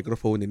sa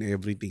microphone and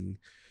everything.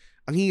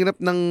 Ang hirap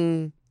ng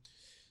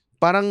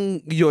parang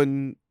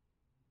yun,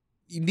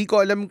 hindi ko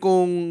alam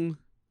kung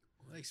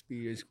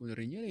experience ko na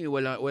rin yan eh.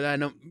 Wala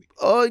na.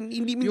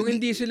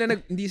 Hindi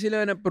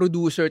sila na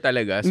producer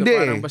talaga. So hindi.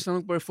 Parang basta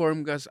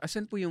mag-perform ka,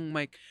 asan po yung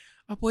mic?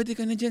 Pwede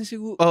ka na dyan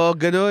siguro.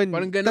 Ganun.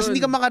 Parang ganun. Tapos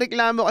hindi ka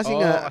makareklamo kasi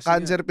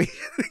cancer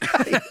patient.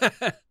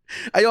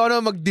 Ayoko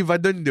na mag-diva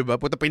dun, di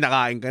ba? Puta,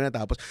 pinakain ka na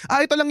tapos,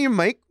 ito lang yung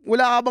mic?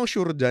 Wala ka bang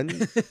sure dyan?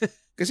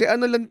 Kasi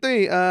lang to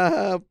eh,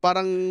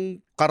 parang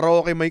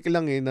karaoke mic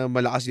lang eh, na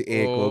malakas yung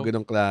echo,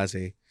 ganong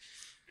klase.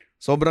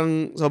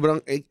 Sobrang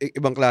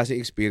ibang klase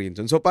experience.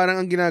 So parang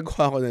ang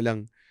ginagawa ko na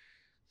lang,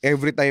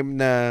 every time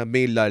na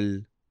may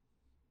lull,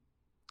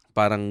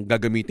 parang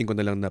gagamitin ko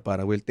na lang na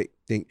para,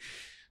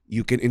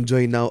 you can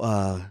enjoy now,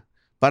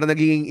 para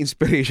naging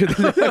inspiration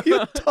na lang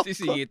yung talk ko.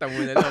 Sisikita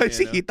mo na lang.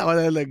 Sisikita ko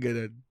na lang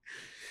ganun.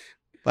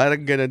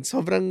 Parang ganun.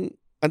 Sobrang,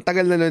 ang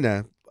tagal na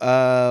nun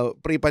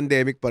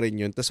pre-pandemic pa rin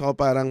yun. Tapos ako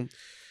parang,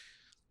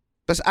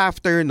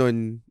 after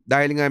nun,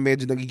 dahil nga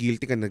medyo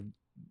nagigilty ka,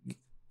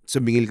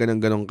 sumingil ka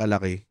ng ganong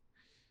kalaki,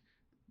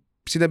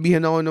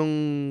 sinabihan ako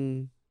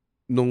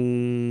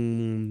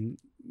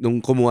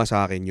nung kumuha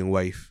sa akin, yung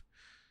wife,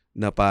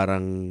 na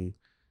parang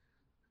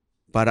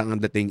ang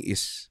dating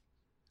is,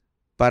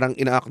 parang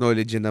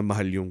ina-acknowledge niya na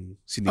mahal yung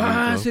siningil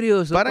ko.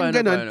 Seryoso? Parang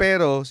ganun,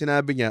 pero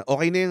sinabi niya,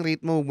 okay na yung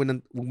rate mo,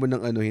 huwag mo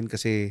nang anuhin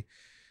kasi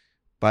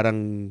parang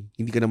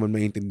hindi ka naman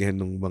maintindihan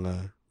ng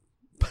mga,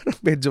 parang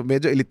medyo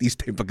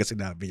elitista yung pagka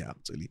sinabi niya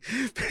actually.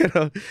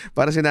 Pero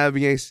parang sinabi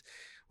niya is,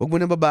 huwag mo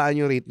nang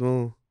babaan yung rate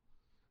mo.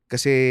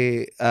 Kasi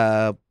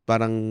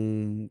parang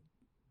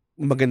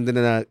maganda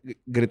na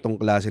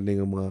ganitong klase na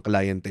yung mga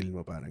clientele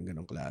mo, parang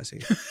ganong klase.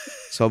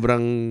 So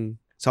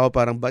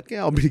parang, ba't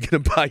kaya ako binigyan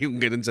ng payong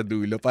ganun sa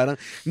dulo? Parang,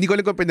 hindi ko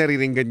alam kung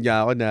pinariringgan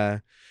niya ako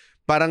na,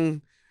 parang,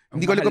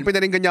 hindi ko alam kung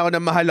pinaringgan niya ako na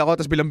mahal ako,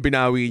 tapos bilang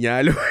binawi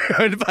niya. Alam mo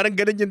yun? Parang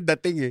ganun yung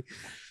dating eh.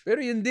 Pero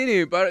yun din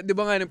eh. Di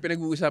ba nga nang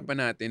pinag-uusapan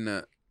natin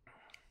na,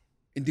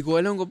 hindi ko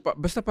alam kung,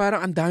 basta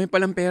parang ang dami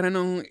palang pera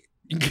ng,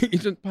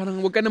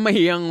 parang wag ka na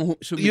mahiyang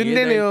sumingin. Yun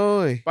din eh.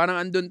 Parang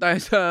andun tayo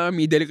sa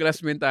middle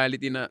class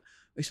mentality na,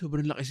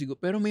 sobrang laki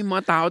siguro. Pero may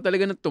mga tao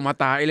talaga na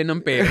tumatailan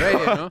ng pera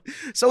eh, no?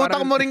 Sa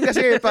utak mo rin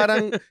kasi,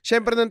 parang,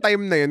 syempre nung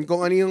time na yun,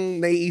 kung ano yung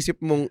naiisip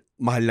mong,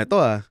 mahal na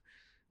to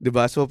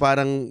diba? So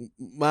parang,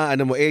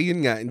 yun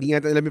nga, hindi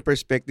nga alam yung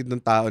perspective ng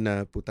tao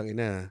na, putang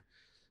ina,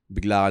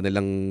 bigla ka na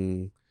lang,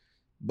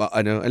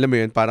 alam mo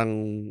yun, parang,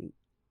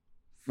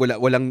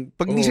 walang,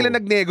 pag hindi sila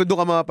nagnego, doon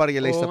ka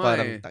maparealize na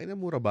parang, tangina,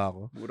 mura ba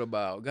ako?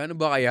 Gaano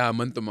ba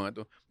kayaman to mga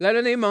to? Lalo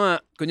na yung mga,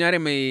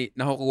 kunyari may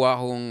nakukuha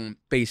akong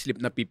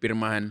payslip na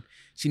pipirmahan,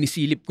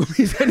 sinisilip ko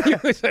minsan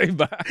yung sa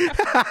iba.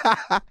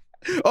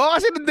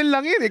 Kasi nandun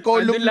lang yun eh.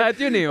 Column nandun lahat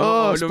yun eh.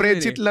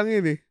 Spreadsheet lang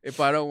yun eh.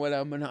 Parang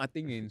wala man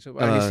nakatingin. So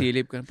parang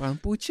nisilip ka. Parang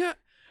putya.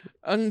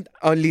 Ang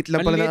lit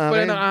lang pala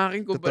ng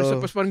akin.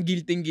 Tapos parang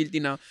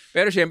guilty na.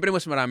 Pero syempre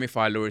mas marami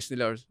followers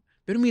nila.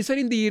 Pero minsan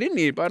hindi rin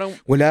eh. Parang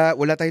wala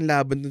tayong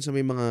laban dun sa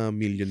may mga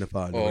million na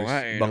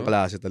followers. Ibang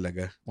klase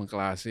talaga. Ibang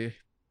klase.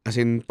 As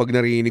in, pag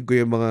narinig ko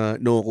yung mga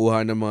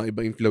nakukuha ng mga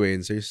ibang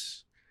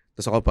influencers,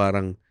 Tapos ako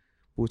parang,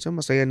 putsa,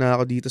 masaya na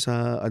ako dito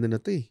sa ano na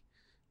to eh.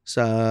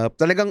 Sa,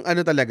 talagang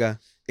ano talaga,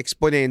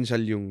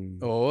 exponential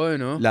yung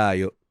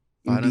layo.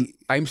 Parang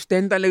times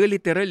 10 talaga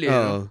literal eh.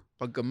 No?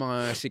 Pagka mga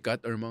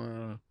sikat or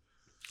mga...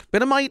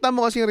 Pero makita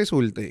mo kasi yung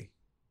resulta eh.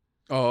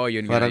 Oo,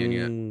 yun parang,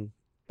 nga.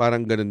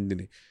 Parang ganun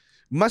din eh.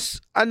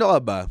 Mas ano ka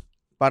ba,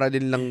 para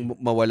din lang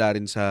mawala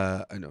rin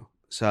sa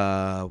sa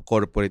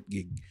corporate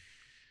gig.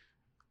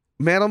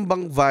 Meron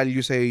bang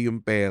value sa'yo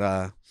yung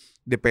pera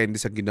depende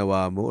sa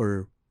ginawa mo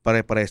or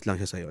pare-pares lang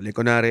siya sa'yo? Like,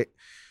 kunwari,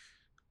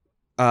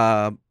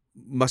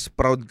 mas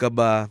proud ka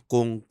ba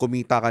kung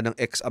kumita ka ng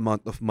X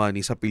amount of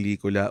money sa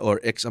pelikula or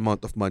X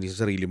amount of money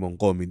sa sarili mong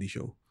comedy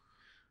show?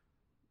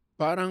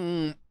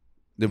 Parang,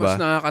 diba?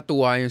 Mas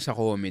nakakatuwa yun sa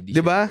comedy.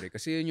 Diba? Syempre.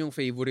 Kasi yun yung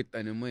favorite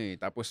mo eh.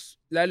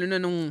 Tapos, lalo na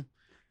nung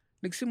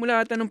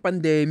nagsimula ata ng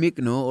pandemic,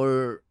 no?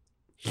 Or,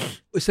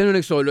 isa nung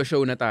nag-solo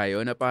show na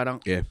tayo na parang,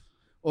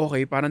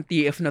 okay, parang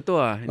TF na to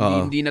ah.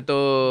 Hindi na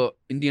to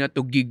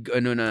gig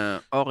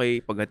na,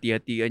 okay,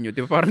 paghati-hatian nyo.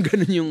 Diba parang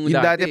ganun yung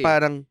dati. Dati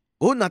parang,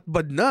 not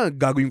bad na.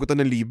 Gagawin ko to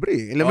ng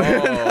libre. Alam mo,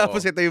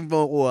 tapos ito yung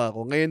makukuha ko.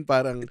 Ngayon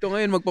parang... Ito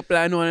ngayon,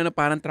 magpaplano ka na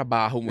parang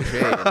trabaho mo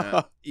siya.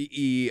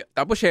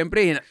 Tapos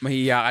syempre,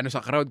 mahihiya ka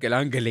sa crowd.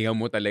 Kailangan galingan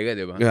mo talaga,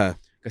 di ba?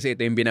 Yeah. Kasi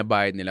ito yung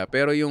binabayad nila.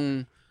 Pero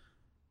yung...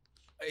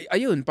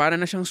 Ayun,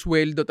 para na siyang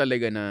sweldo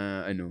talaga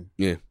na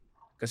Yeah.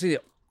 Kasi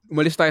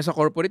umalis tayo sa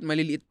corporate,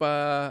 maliliit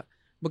pa...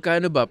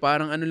 Magkano ba?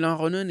 Parang lang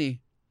ako nun eh.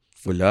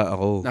 Wala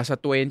ako. Nasa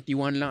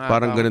 21 lang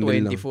parang ako. Ganun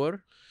 24.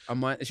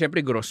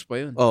 Siyempre, gross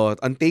pa yun.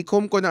 Ang take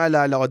home ko na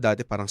alala ko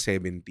dati parang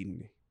 17.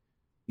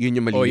 Yun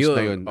yung malinis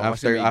na yun.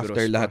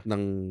 After lahat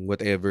ng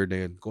whatever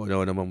na yun. Kung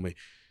ano namang may.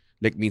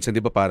 Like minsan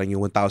di ba parang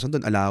yung 1,000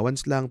 doon,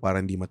 allowance lang,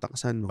 parang hindi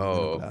mataksan.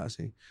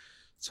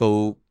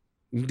 So,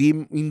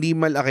 hindi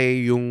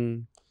malaki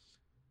yung,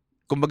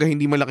 kumbaga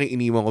hindi malaki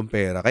iniwan kong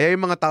pera. Kaya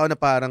yung mga tao na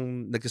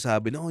parang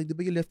nagsasabi na, di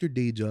ba you left your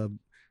day job?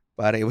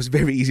 Para it was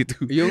very easy to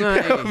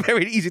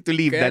very easy to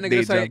leave that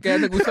day job.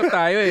 Kaya nag-usap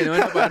tayo no?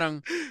 Na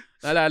parang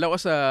naalala ko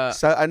sa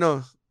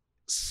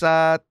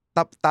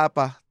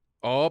tapa.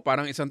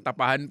 Parang isang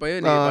tapahan pa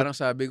yun parang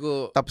sabi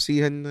ko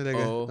tapsihan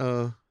talaga.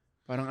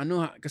 Parang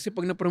kasi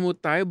pag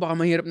na-promote tayo baka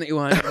mahirap na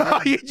iwanan.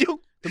 Yun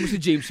yung tamo si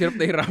James hirap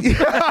na hirap.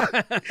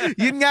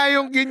 yun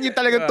yung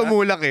talagang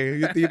tumulak eh.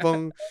 Yung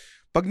tipong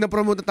pag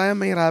na-promote tayo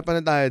mahirapan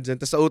na tayo dyan.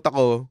 Tapos sa utak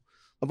ko,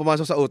 ang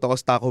pumasok sa utak ko,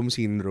 Stockholm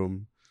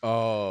Syndrome.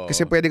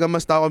 Kasi pwede kang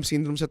ma-Stockholm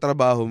Syndrome sa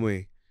trabaho mo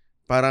eh.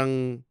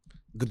 Parang,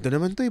 ganda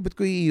naman to eh, ba't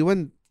ko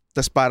iiwan?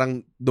 Tapos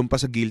parang, doon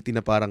pa sa guilty na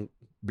parang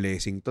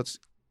blessing to.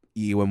 Tapos,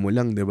 iiwan mo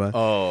lang, di ba?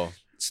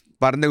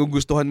 Parang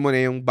nagugustuhan mo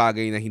na yung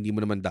bagay na hindi mo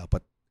naman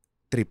dapat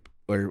trip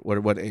or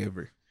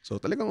whatever. So,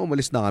 talagang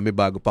umalis na kami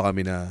bago pa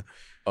kami na...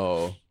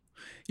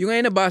 Yung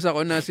ngayon nabasa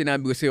ko na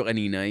sinabi ko sa'yo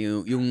kanina,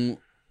 yung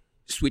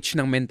switch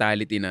ng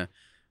mentality na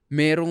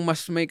merong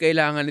mas may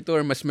kailangan ito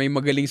or mas may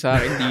magaling sa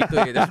akin dito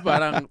eh. Tapos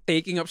parang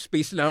taking up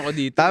space lang ako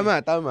dito.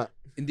 Tama.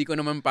 Hindi ko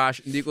naman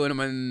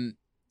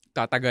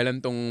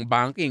tatagalan tong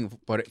banking.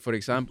 For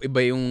example,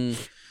 iba yung,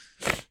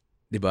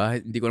 di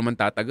ba? Hindi ko naman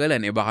tatagalan.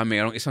 Baka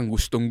merong isang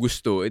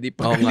gustong-gusto. Di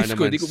pag-alis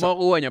ko, di ko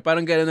makukuha niya.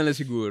 Parang gano'n na lang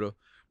siguro.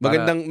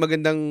 Magandang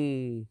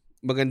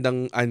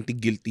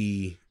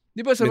anti-guilty di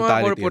ba sa mga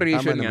mentality.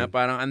 corporation nga,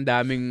 parang ang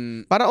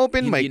daming... Parang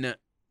open mic.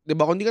 Di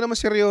ba? Kung di ka naman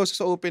seryoso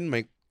sa open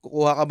mic,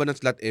 kukuha ka ba ng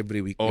slot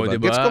every week? Diba?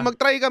 Diba? Gets ko,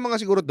 mag-try ka mga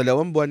siguro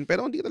 2 buwan,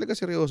 pero kung di ka talaga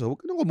seryoso, huwag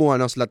ka nang kumuha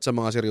ng slot sa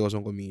mga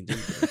seryosong comedian.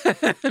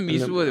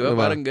 Mismo, diba?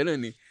 Parang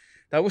ganun eh.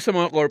 Tapos sa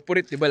mga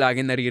corporate, diba,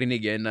 laging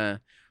naririnig yan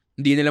na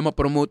hindi nila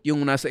ma-promote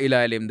yung nasa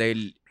ilalim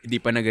dahil hindi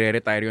pa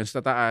nagre-retire yung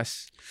sa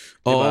taas.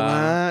 Diba? Oo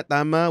nga,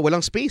 tama.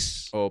 Walang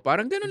space.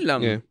 Parang ganun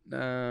lang.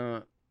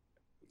 Yeah.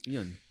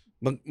 Yun.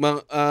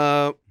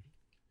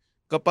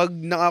 Kapag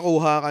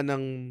nakakuha ka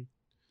ng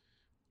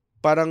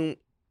parang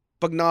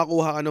pag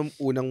nakakuha ka ng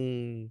unang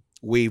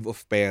wave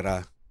of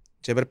pera,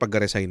 siyempre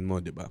pag-resign mo,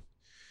 di ba?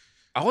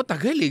 Ako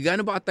tagal eh.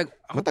 Gaano ba katag...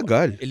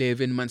 Matagal.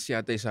 11 months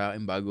yata sa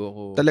akin bago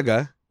ako...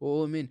 Talaga?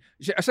 Oo, man.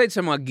 Aside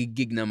sa mga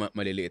gig-gig na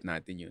maliliit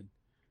natin yun.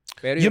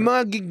 Pero yung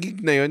mga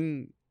gig-gig na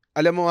yun,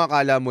 alam mo,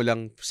 akala mo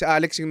lang, si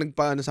Alex yung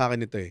nagpaano sa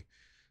akin ito eh.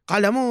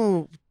 Akala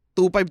mo,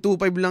 2.5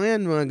 lang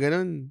yan, mga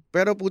ganun.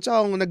 Pero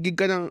putsa, kung nag-gig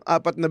ka ng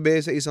 4 na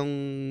beses sa isang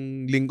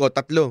linggo,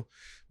 3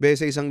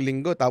 beses sa isang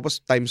linggo,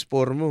 tapos times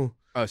 4 mo.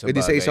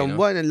 Pwede sa isang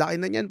buwan, ang laki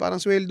na yan, parang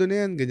sweldo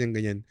na yan,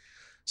 ganyan.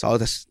 So,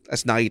 tas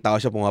nakita ko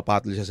siya,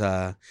 pumapatol siya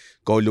sa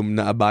column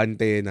na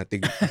Abante na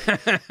tig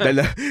 1.5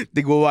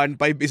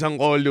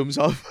 isang column.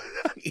 So,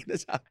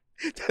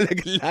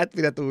 talagang lahat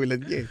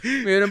pinatulan niya.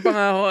 Meron pa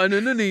nga ako,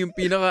 yung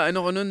pinaka,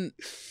 ko nun,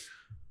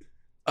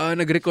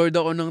 nag-record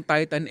ako ng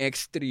Titan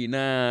X3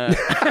 na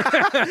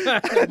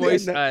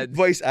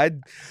voice ad.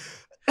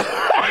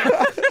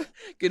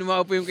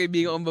 Kinuha ko po yung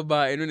kaibigan kong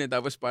babae nun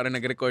tapos parang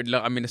nag-record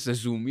lang kami na sa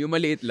Zoom. Yung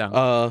maliit lang.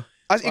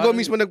 Ikaw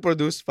mismo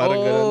nag-produce?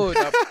 Parang gano'n.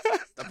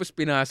 Tapos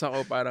pinasa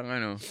ko parang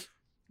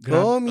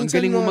grabe, ang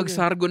galing mo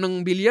magsargo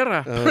ng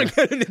bilyar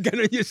Parang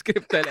gano'n yung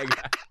script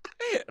talaga.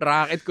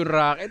 Racket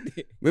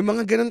eh. May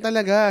mga gano'n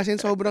talaga. As in,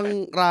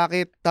 sobrang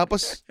racket.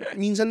 Tapos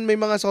minsan may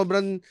mga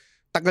sobrang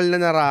tagal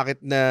na racket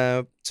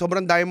na,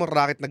 sobrang dami mong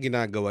racket na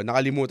ginagawa.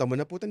 Nakalimutan mo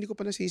na, puta, hindi ko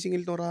pa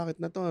nasisingil tong racket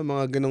na to.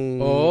 Mga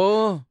ganong,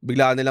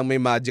 bigla na lang may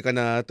magic ka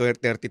na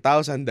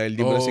 30,000 dahil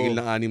di mo nasingil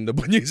ng 6 na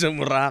buwan yung isang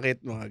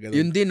racket. Mga ganon.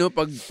 Yun din, no?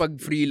 Pag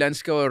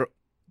freelance ka or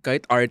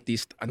kahit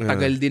artist, ang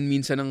tagal din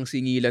minsan ng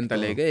singilan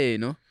talaga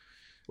no?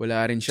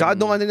 Wala rin siya. Tsaka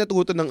doon ka na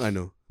natuto ng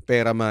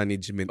pera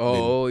management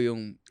din. Oo,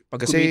 yung pag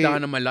kumita ka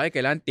na malaki,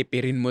 kailangan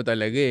tipirin mo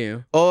talaga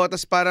Oo,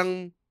 tas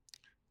parang,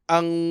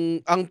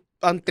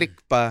 ang trick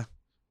pa,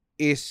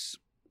 is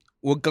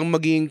huwag kang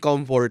maging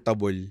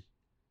comfortable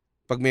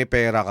pag may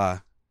pera ka.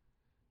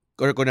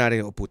 Or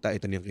kunwari, puta,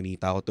 ito na yung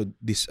kinita ko to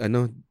this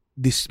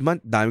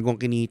month, dami kong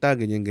kinita,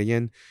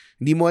 ganyan.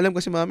 Hindi mo alam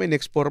kasi mami,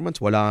 next 4 months,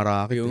 wala kang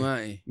racket. Yung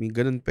nga May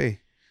ganun pa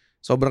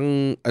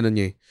Sobrang,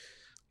 niya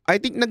I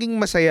think naging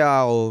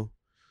masaya ako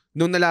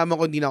nung nalaman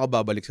ko hindi na ako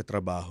babalik sa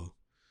trabaho.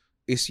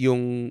 Is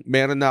yung,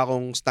 meron na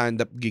akong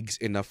stand-up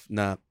gigs enough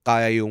na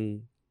kaya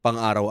yung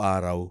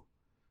pang-araw-araw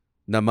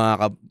na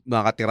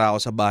makatira ako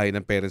sa bahay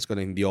ng parents ko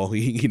na hindi ako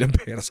hihingi ng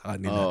pera sa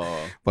kanila.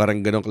 Parang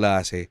ganong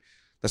klase.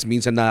 Tapos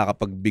minsan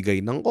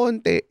nakakapagbigay ng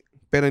konti,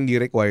 pero hindi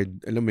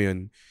required. Alam mo yun?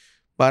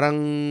 Parang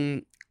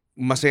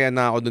masaya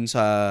na ako dun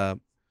sa,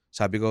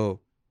 sabi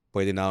ko,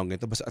 pwede na akong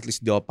ganito. Basta at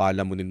least di ako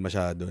palamunin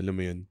masyado. Alam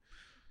mo yun?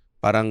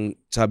 Parang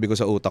sabi ko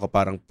sa utak ko,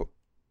 parang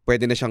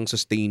pwede na siyang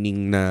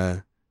sustaining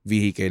na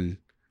vehicle.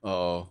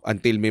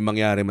 Until may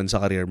mangyari man sa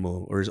career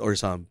mo or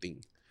something.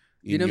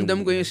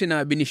 Dinamdam ko yung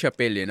sinabi ni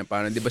Chappelle na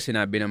parang, di ba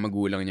sinabi ng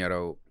magulang niya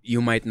raw,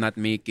 you might not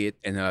make it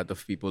and a lot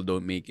of people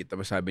don't make it.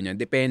 Tapos sabi niya,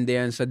 depende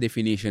yan sa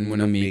definition mo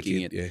ng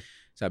making it.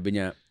 Sabi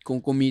niya, kung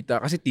kumita,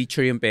 kasi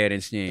teacher yung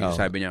parents niya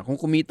Sabi niya, kung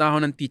kumita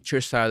ako ng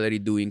teacher salary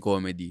doing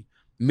comedy,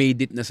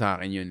 made it na sa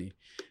akin yun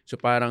So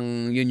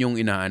parang yun yung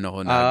inaano ko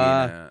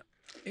na,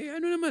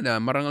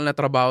 marangal na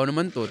trabaho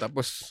naman to.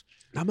 Tapos,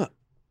 tama.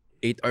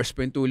 8 hours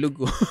pa yung tulog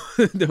ko.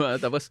 Diba?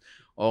 Tapos,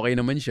 okay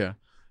naman siya.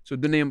 So,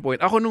 doon na yung point.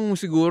 Ako nung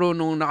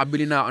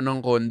nakabili na ako ng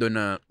condo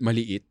na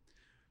maliit,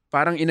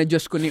 parang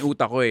in-adjust ko ni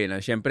utak ko na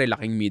syempre,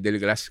 laking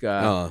middle class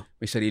ka,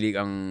 may sarili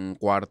kang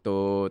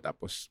kwarto,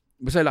 tapos,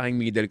 basta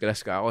laking middle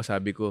class ka ako,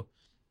 sabi ko,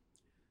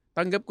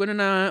 tanggap ko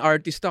na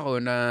artist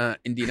ako na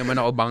hindi naman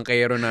ako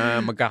bankero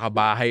na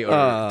magkakabahay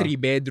or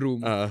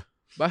 3-bedroom.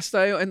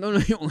 Basta yung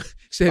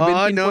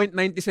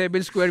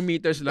 17.97 square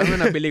meters lang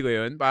na nabili ko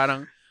yun.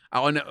 Parang,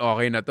 ako na,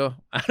 okay na to.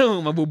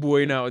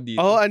 Mabubuhay na ako dito.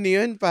 Ano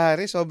yun,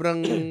 pare? Sobrang,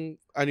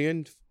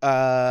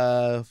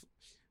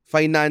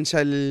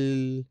 financial,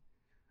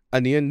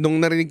 nung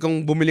narinig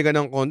kong bumili ka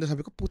ng condo,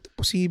 sabi ko, puta,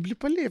 posible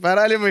pala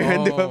Para alam mo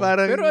yun, di ba?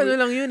 Parang, pero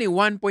lang yun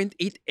 1.8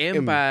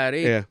 M,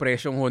 pare.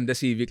 Presyong Honda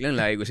Civic lang,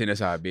 lagi ko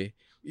sinasabi.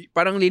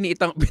 Parang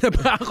liniitang,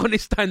 binabaan ko na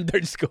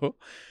standards ko.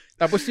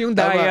 Tapos yung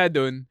daya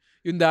doon,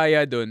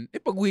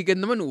 pag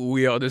weekend naman,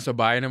 uuwi ako doon sa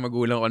bahay ng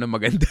magulang ko na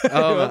maganda.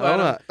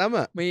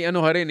 Tama. May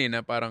ka rin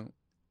na parang,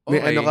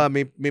 okay.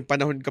 May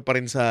panahon ka pa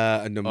rin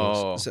sa,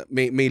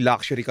 may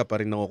luxury ka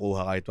pa rin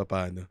nakukuha kahit pa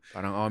paano.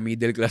 Parang,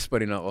 middle class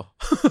pa rin ako.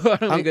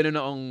 Parang may ganun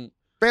akong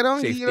pero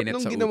ang hirap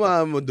nung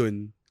ginawa mo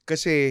doon,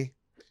 kasi,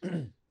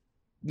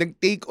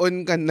 nag-take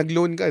on ka,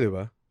 nag-loan ka, di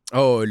ba?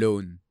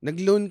 Loan.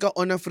 Nag-loan ka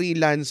on a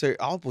freelancer.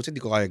 Ako po, hindi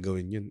ko kaya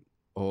gawin yun.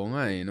 Oo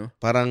nga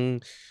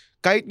Parang,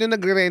 kahit na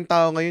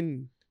nagre-renta ako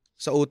ngayon,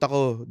 sa utak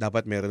ko,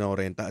 dapat meron ako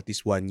renta at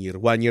least 1 year.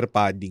 1 year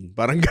padding.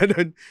 Parang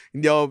ganun.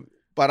 Hindi ako,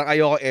 parang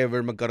ayoko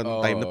ever magkaroon ng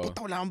time na,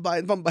 puta, wala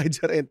akong pambayad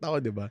sa renta ko,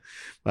 di ba?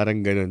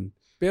 Parang ganun.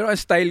 Pero ang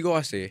style ko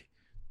kasi,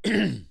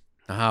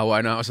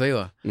 nahawa na ako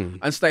sa'yo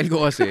Ang style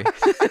ko kasi,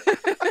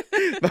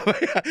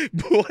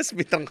 bukas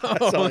bitang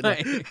kaso.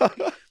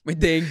 May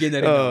dengue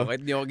na rin ako, kahit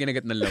hindi ako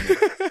ginagat ng lamok.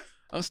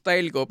 Ang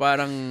style ko,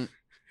 parang,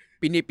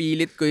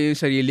 pinipilit ko yung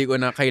sarili ko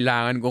na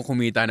kailangan kong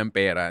kumita ng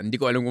pera. Hindi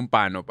ko alam kung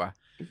paano pa.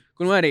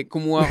 Kunwari,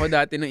 kumuha ko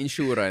dati ng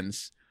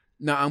insurance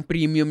na ang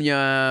premium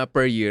niya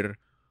per year,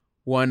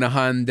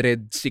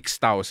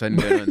 106,000.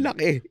 Ganun.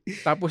 Laki.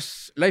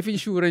 Tapos, life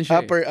insurance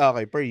siya. Per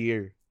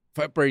year.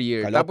 Per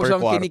year. Kala Tapos,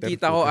 per ang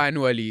kinikita ko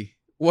annually,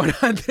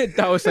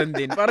 100,000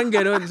 din. Parang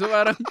ganun. So,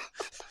 parang,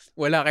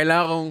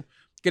 kailangan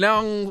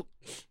kong,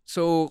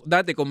 so,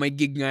 dati kung may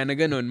gig nga na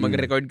ganun,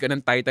 mag-record ka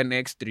ng Titan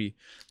X3,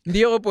 hindi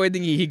ako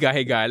pwedeng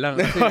hihiga-higa lang.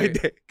 Kasi,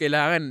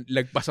 kailangan,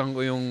 lagpasan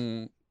ko yung,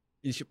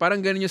 parang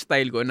ganun yung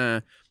style ko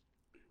na,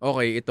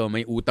 okay, ito,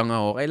 may utang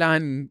ako.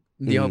 Kailangan,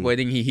 hindi ako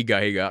pwedeng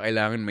hihiga-higa.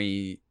 Kailangan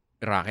may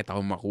racket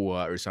ako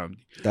makuha or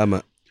something.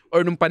 Tama.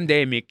 Or nung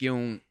pandemic,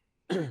 yung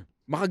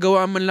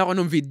makagawa man lang ako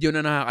ng video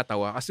na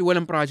nakakatawa. Kasi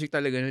walang project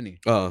talaga nun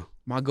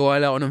Makagawa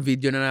lang ako ng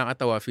video na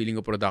nakakatawa.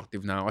 Feeling ko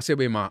productive na ako. Kasi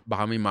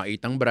baka may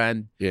makitang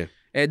brand. Yeah.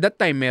 That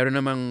time, meron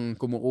namang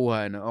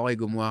kumukuha na, okay,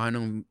 gumawa ka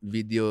ng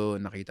video,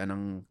 nakita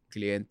ng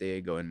kliyente,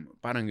 gawin mo.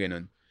 Parang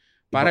ganun.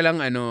 Para lang,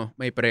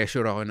 may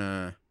pressure ako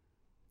na,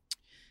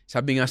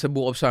 sabi nga sa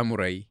Book of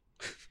Samurai,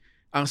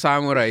 ang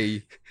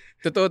samurai,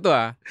 totoo to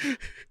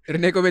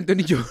recommend to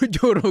ni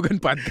Joe Rogan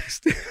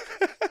podcast.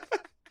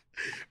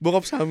 Book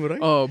of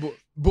Samurai?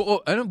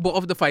 Book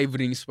of the Five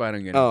Rings,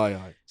 parang gano'n.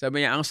 Okay.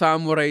 Sabi niya, ang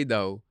samurai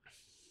daw,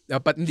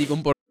 dapat hindi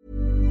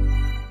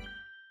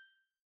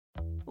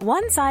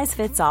One size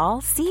fits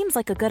all seems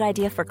like a good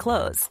idea for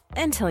clothes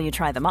until you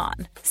try them on.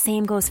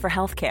 Same goes for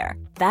healthcare.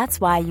 That's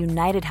why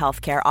United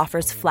Healthcare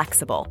offers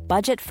flexible,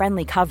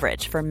 budget-friendly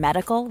coverage for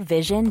medical,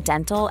 vision,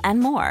 dental, and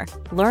more.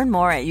 Learn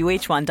more at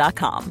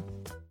uh1.com.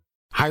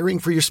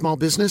 Hiring for your small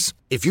business?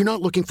 If you're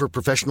not looking for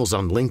professionals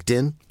on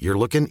LinkedIn, you're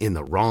looking in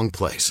the wrong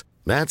place.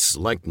 That's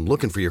like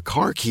looking for your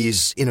car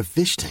keys in a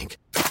fish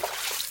tank.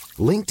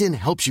 LinkedIn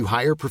helps you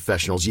hire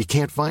professionals you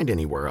can't find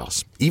anywhere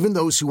else, even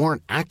those who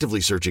aren't actively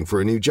searching for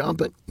a new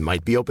job but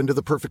might be open to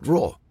the perfect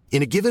role.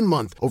 In a given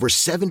month, over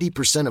 70%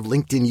 of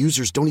LinkedIn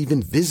users don't even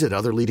visit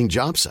other leading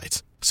job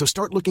sites. So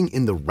start looking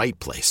in the right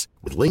place.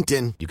 With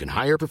LinkedIn, you can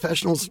hire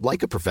professionals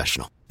like a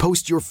professional.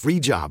 Post your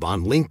free job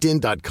on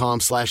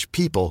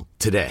linkedin.com/people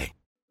today.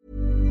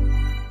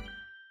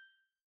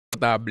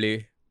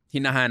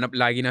 Hinahanap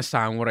lagi na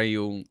samurai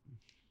yung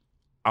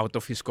out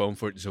of his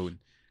comfort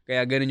zone.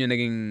 Kaya ganun yung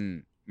naging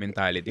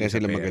mentality. Kaya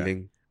sila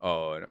magaling.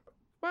 Oo.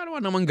 Paano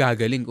ka naman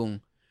gagaling kung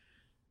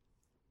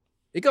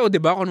ikaw, di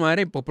ba,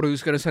 kunwari,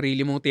 poproduce ka ng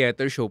sarili mong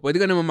theater show, pwede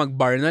ka naman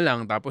mag-bar na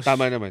lang, tapos...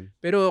 Tama naman.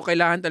 Pero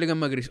kailangan talaga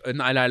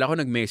naalala ko,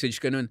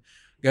 nag-message ka nun,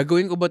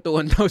 gagawin ko ba to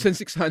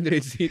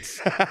 1,600 seats?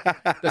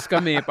 Tapos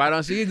kami,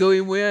 parang, sige,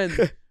 gawin mo yan.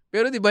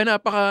 Pero di ba,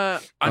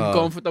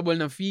 napaka-uncomfortable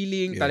na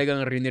feeling,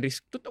 talagang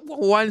rinirisk.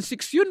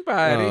 1,600 yun,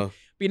 pare.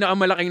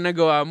 Pinakamalaking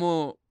nagawa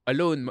mo,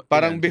 alone.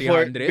 Parang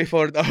before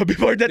that,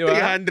 diba?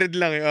 300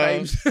 lang.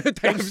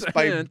 Times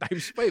 5.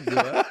 Times 5, di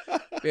ba?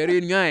 Pero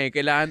yun nga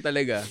kailangan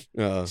talaga.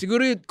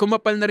 Siguro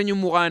kumapal na rin yung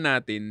mukha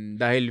natin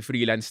dahil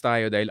freelance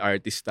tayo, dahil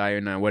artist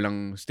tayo na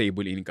walang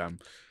stable income.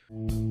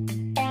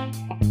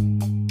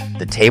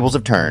 The tables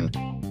have turned.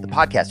 The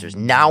podcasters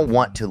now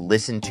want to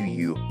listen to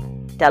you.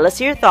 Tell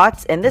us your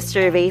thoughts in the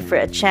survey for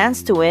a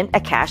chance to win a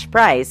cash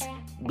prize.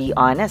 Be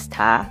honest,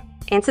 ha?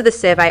 Answer the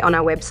survey on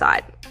our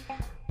website,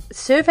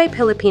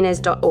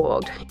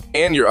 surveypilipinas.org.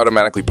 And you're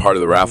automatically part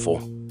of the raffle.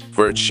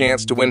 For a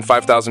chance to win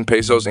 5,000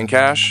 pesos in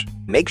cash,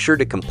 make sure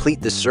to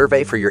complete the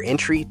survey for your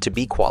entry to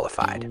be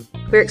qualified.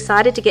 We're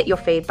excited to get your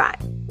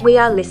feedback. We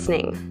are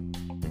listening.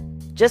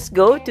 Just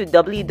go to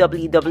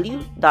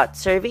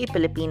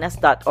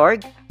www.surveypilipinas.org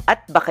at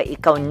baka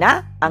ikaw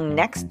na ang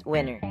next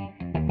winner.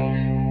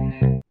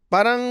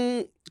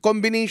 Parang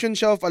combination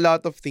siya of a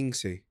lot of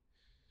things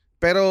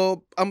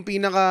Pero ang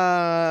pinaka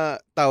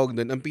tawag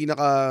doon,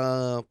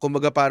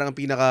 kumbaga parang ang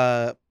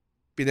pinaka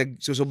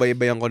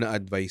pinagsusubaybayan ko na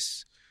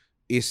advice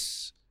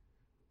is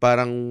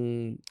parang,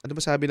 ano ba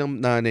sabi ng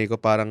nanay ko,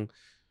 parang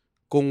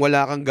kung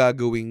wala kang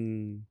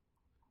gagawing,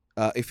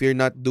 if you're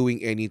not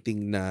doing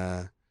anything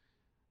na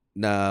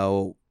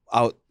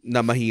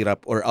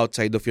mahirap or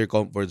outside of your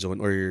comfort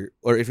zone or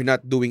if you're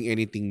not doing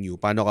anything new,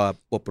 paano ka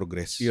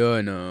po-progress?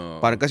 Yun,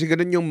 Parang kasi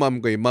ganun yung mom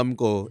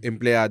ko,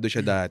 empleyado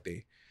siya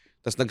dati.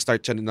 Tapos nag-start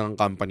siya ng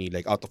company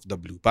like out of the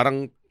blue.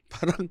 Parang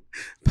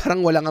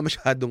wala nga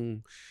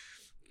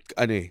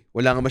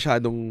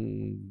masyadong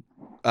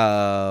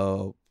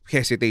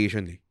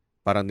hesitation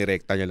Parang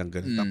nirekta niya lang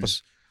ganun.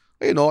 Tapos,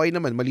 ayun, okay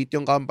naman. Maliit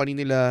yung company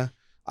nila.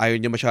 Ayaw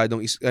niya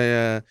masyadong,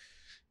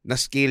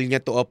 na-scale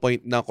niya to a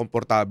point na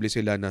komportable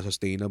sila, na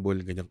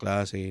sustainable, ganyang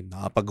klase.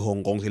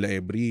 Nakapag-Hong Kong sila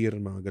every year,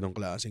 mga ganong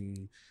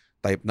klaseng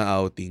type na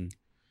outing.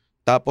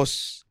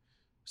 Tapos,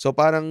 so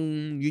parang,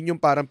 yun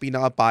yung parang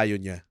pinaka-payo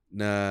niya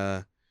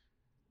na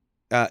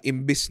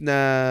imbis na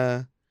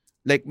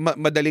like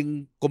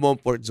madaling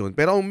comfort zone.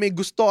 Pero kung may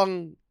gusto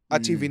ang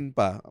achievin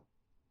pa,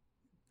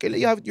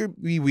 kailangan you're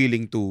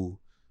willing to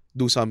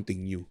do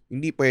something new.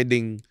 Hindi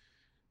pwedeng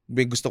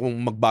may gusto kong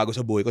magbago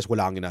sa buhay kasi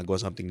wala kang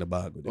ginagawa something na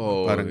bago.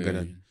 Diba? Parang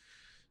ganun.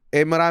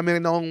 Marami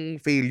rin akong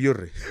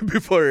failure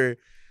before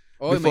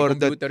may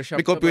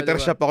computer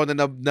shop ako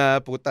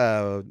na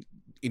puta,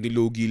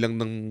 inilugi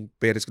lang ng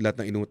parents ko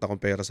lahat ng inuta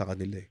kong pera sa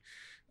kanila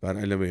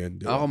Parang alam mo yun.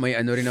 Diba? Ako may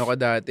rin ako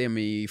dati,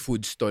 may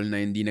food stall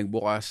na hindi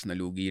nagbukas,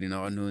 nalugi rin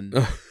ako nun.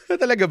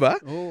 Talaga ba?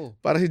 Oo.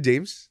 Para si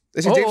James?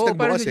 Si James nagbukas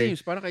para si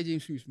James, para kay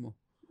James mismo.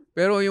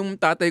 Pero yung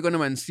tatay ko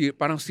naman,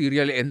 parang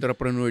serial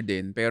entrepreneur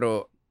din.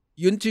 Pero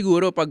yun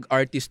siguro pag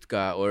artist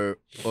ka or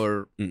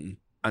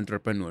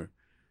entrepreneur,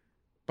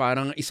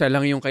 parang isa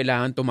lang yung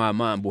kailangan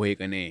tumama, buhay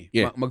ka na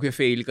Yeah.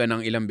 Mag-fail ka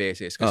ng ilang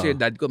beses. Kasi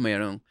dad ko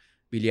mayroong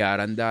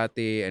bilyaran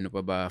dati,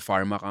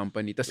 pharma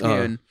company. Tapos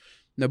ngayon,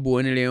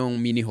 nabuo nila yung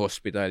mini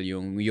hospital,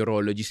 yung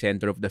Urology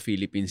Center of the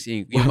Philippines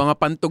Inc. Yung mga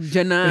pantog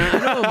dyan na,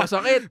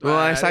 masakit.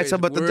 Sakit sa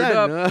bato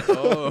dyan.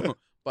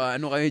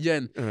 Paano kayo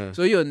dyan?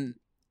 So yun,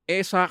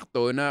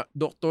 sakto na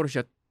doktor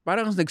siya,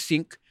 parang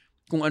nag-sync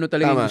kung ano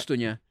talaga yung gusto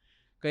niya.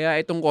 Kaya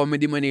itong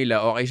Comedy Manila,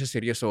 okay siya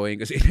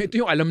seryosohin kasi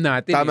ito yung alam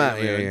natin. Tama,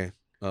 yeah.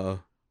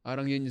 Oo.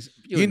 Parang yun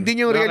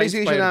din yung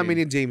realization namin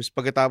ni James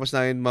pagkatapos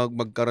namin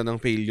magkaroon ng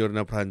failure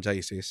na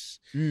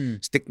franchises.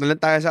 Stick na lang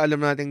tayo sa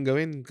alam natin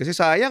gawin. Kasi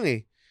sayang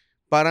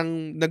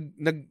Parang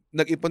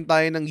nag-ipon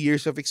tayo ng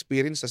years of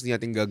experience tapos hindi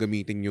natin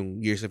gagamitin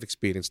yung years of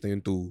experience na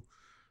yun to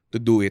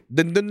do it.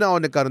 Doon na ako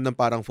nagkaroon ng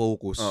parang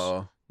focus.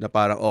 Na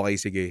parang okay,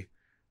 sige.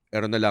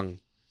 Pero na lang,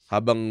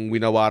 habang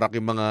winawarak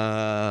yung mga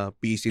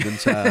PC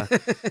dun sa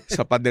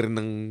pader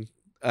ng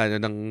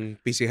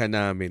PChan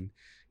namin,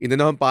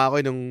 inanahan pa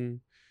ako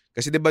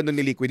Kasi diba nung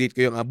niliquidate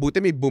ko yung,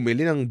 buti may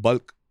bumili ng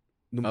bulk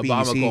nung PC.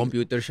 Baka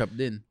mag-computer shop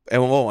din.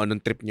 Ewan ko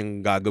anong trip niyang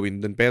gagawin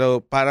dun.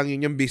 Pero parang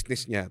yun yung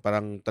business niya.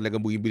 Parang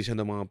talagang bumibili siya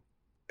ng mga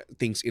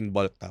things in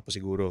bulk. Tapos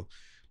siguro,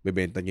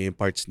 bebenta niya yung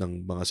parts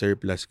ng mga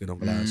surplus, ganong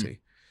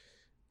klase.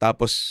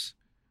 Tapos,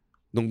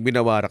 nung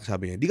binawarak,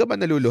 sabi niya, di ka ba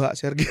naluluha,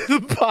 sir?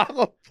 Ganun pa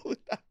ako,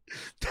 puta.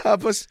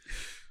 Tapos,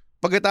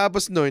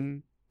 pagkatapos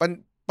nun,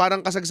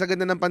 parang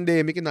kasagsagan na ng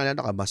pandemic,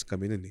 nakamask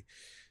kami nun eh.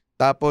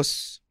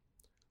 Tapos,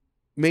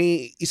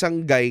 may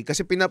isang guy,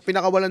 kasi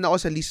pinakawalan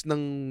ako sa list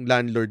ng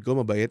landlord ko,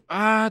 mabait.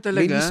 Talaga?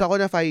 May list ako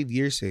na 5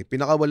 years eh.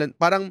 Pinakawalan,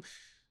 parang,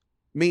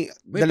 may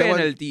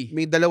penalty.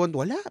 May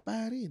wala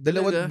pare.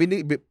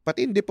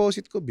 Pati yung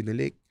deposit ko,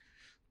 binalik.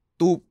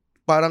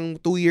 Parang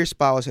 2 years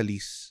pa ako sa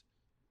lease.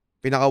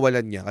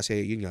 Pinakawalan niya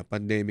kasi yun nga,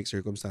 pandemic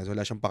circumstance.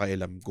 Wala siyang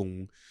pakialam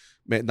kung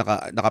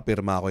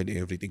nakapirma ako and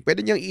everything. Pwede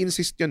niyang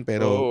i-insist yun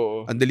pero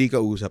andali ka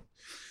usap.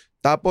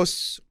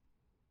 Tapos,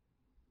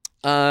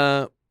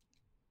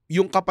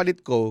 yung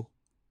kapalit ko,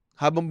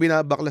 habang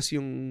binabaklas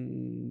yung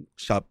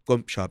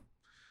comp shop,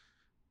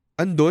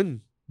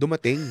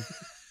 dumating.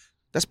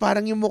 Tapos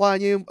parang yung mukha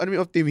niya yung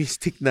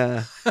optimistic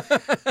na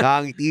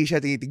nakangiti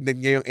siya, tinitignan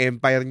niya yung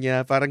empire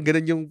niya. Parang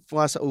ganun yung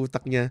mukha sa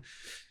utak niya.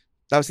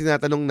 Tapos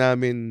tinatanong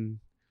namin,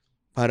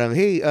 parang,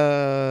 hey,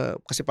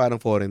 kasi parang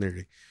foreigner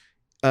eh.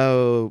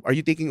 Are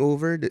you taking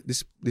over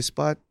this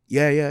spot?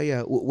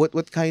 Yeah.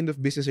 What kind of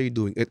business are you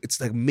doing?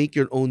 It's like make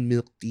your own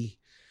milk tea.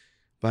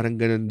 Parang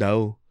ganun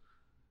daw.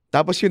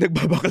 Tapos yung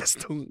nagbabaklas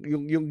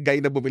yung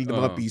guy na bumili ng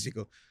mga PC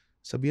ko.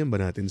 Sabihan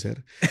ba natin, sir?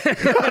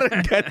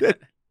 Parang ganun.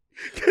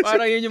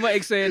 Parang yun yung mga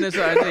eksena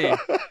sa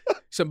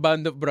sa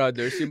Band of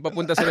Brothers, yung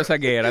papunta sila sa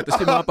gera,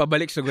 tapos yung mga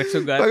pabalik,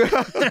 sugat-sugat.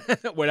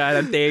 Wala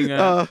lang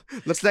tenga.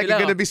 Looks like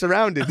you're gonna be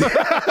surrounded.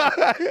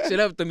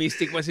 Sila,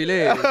 optimistic pa sila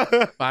eh.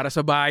 Para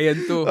sa bayan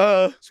to.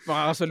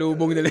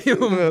 Makakasalubong nila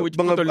yung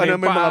putol na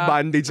yung mga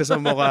bandage sa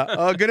mukha.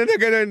 Ganun na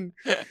ganun.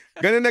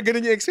 Ganun na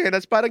ganun yung eksena.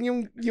 Parang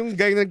yung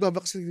guy na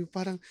nagbabaksa,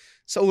 parang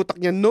sa utak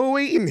niya, no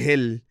way in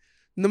hell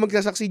na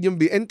magsasucceed yung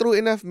And true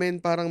enough,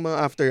 man, parang mga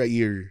after a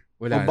year.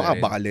 Wala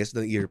baka less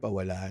than a year pa,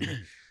 wala na.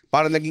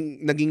 Parang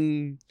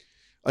naging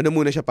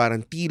muna siya,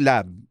 parang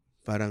T-lab.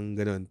 Parang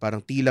ganun.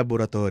 Parang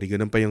T-laboratory.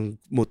 Ganun pa yung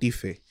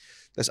motif eh.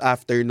 Tapos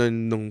after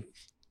nung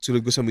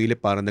sulod ko sa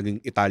milip, parang naging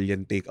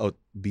Italian takeout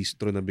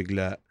bistro na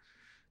bigla.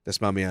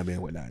 Tapos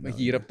mamaya-maya wala na.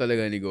 Mahirap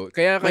talaga, Nigo.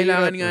 Kaya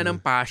kailangan nga ng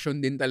passion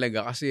din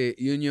talaga kasi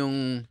yun yung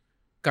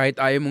kahit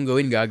ayaw mong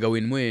gawin,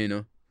 gagawin mo eh,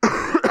 no?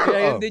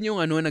 Kaya yun din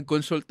yung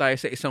nag-consult tayo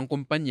sa isang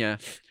kumpanya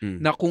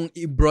na kung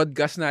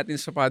i-broadcast natin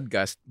sa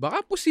podcast, baka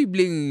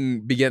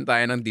posibleng bigyan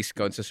tayo ng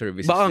discount sa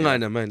services. Baka nga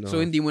naman.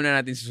 So hindi muna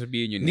natin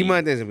sasabihin yun. Hindi mo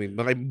natin sasabihin.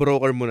 Baka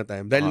broker muna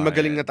tayo. Dahil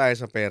magaling na tayo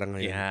sa pera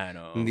ngayon. Yeah,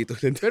 no. Hindi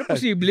tulad. Pero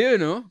posible yun,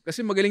 no?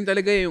 Kasi magaling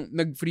talaga yung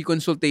nag-free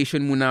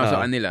consultation muna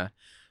sa kanila.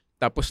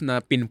 Tapos na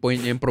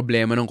pinpoint niya yung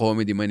problema ng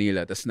Comedy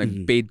Manila. Tapos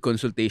nag-paid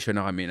consultation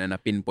na kami na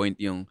pinpoint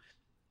yung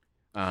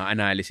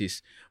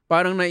analysis.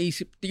 Parang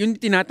naisip, yun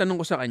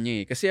tinatanong ko sa kanya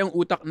eh. Kasi ang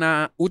utak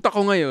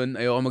ko ngayon,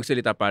 ayoko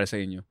magsalita para sa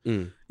inyo.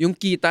 Yung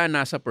kita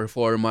nasa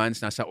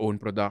performance, nasa own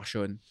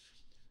production.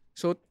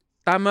 So,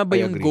 tama ba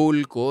yung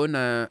goal ko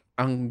na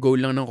ang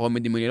goal lang ng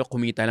Comedy Manila,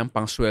 kumita lang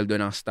pang sweldo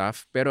ng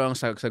staff? Pero ang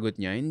sagot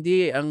niya,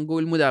 hindi. Ang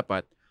goal mo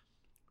dapat,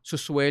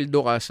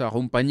 susweldo ka sa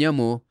kumpanya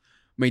mo,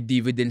 may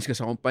dividends ka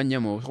sa kumpanya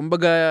mo.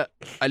 Kumbaga,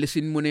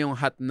 alisin mo na yung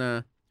hat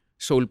na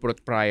sole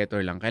proprietor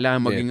lang.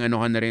 Kailangan maging ka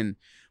na rin,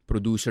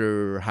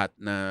 producer hat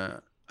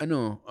na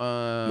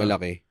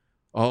malaki.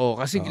 Oo,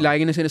 kasi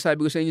lagi na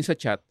sinasabi ko sa inyo sa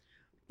chat,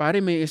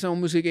 pare may isang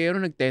musikero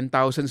nag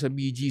 10,000 sa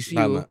BGC.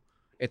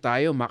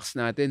 Tayo, max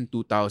natin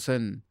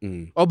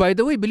 2,000. Oh, by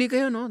the way, bili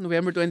kayo, no?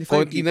 November 25.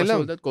 Konti na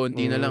lang.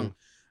 Konti na lang.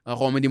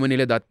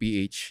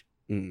 comedymanila.ph.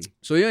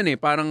 So yun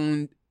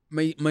parang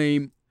may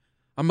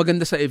ang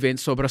maganda sa event,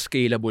 sobra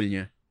scalable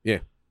niya.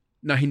 Yeah.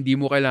 Na hindi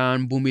mo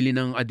kailangan bumili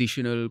ng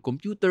additional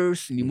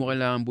computers, hindi mo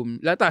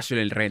kailangan lahat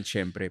actually rent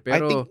syempre. Pero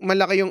I think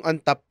malaki yung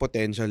untapped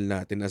potential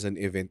natin as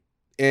an event.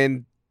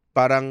 And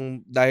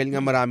parang dahil nga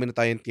marami na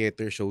tayong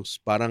theater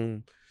shows,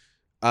 parang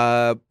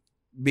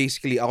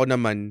basically ako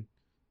naman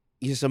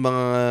isa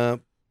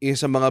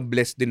sa mga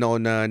blessed din ako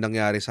na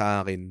nangyari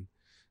sa akin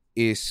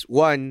is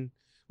one,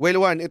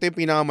 ito yung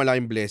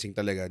pinakamalaking blessing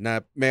talaga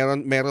na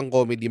meron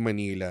Comedy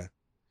Manila.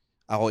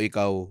 Ako,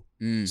 ikaw,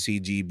 si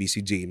GB,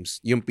 si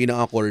James, yung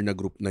pinaka-core na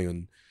group na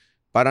yun,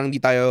 parang hindi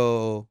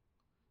tayo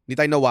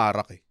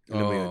nawarak eh.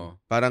 Alam mo yun?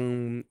 Parang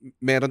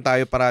meron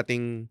tayo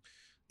parating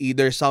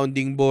either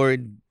sounding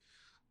board,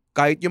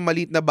 kahit yung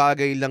maliit na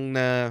bagay lang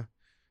na,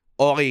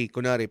 okay,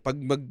 kunwari, pag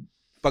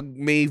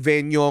may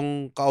venue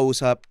ang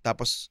kausap,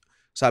 tapos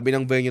sabi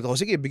ng venue to,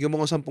 sige, bigyan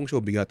mo ko 10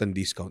 show, bigatan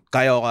discount.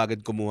 Kaya ako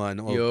agad kumuha.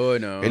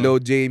 Hello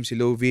James,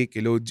 hello Vic,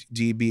 hello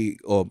GB,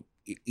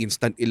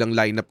 instant ilang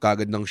lineup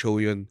kagad ng show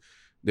yun.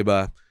 'Di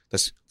ba?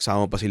 Tapos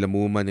kasama pa sila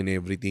Muman and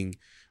everything.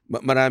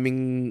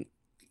 Maraming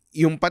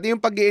pati yung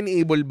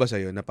pag-enable ba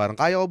sa'yo na parang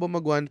kaya ko ba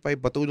mag 1.5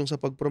 patulong sa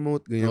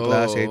pag-promote, ganyan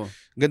klase.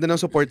 Ganda ng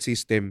support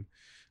system.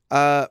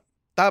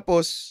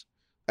 Tapos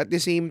at the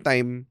same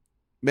time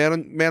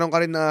meron ka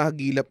rin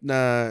nakahagilap na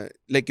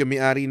like yung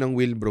may-ari ng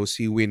Wilbro,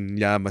 si Win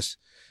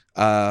Llamas.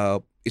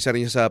 Isa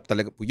rin siya sa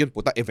talaga, yun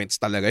puta, events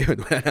talaga yun.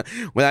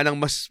 Wala nang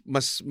mas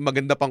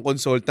maganda pang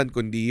consultant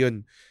kundi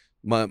yun.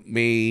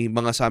 May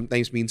mga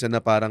sometimes minsan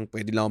na parang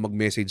pwede lang ako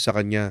mag-message sa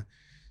kanya.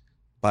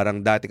 Parang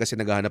dati kasi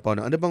naghahanap ako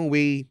ng ano bang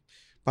way,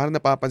 parang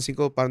napapansin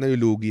ko, parang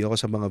nalulugi ako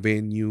sa mga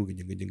venue,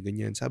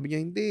 ganyan. Sabi niya,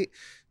 hindi,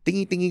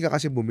 tingi-tingi ka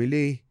kasi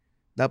bumili.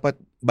 Dapat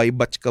by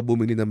batch ka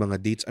bumili ng mga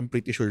dates. I'm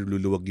pretty sure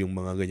luluwag yung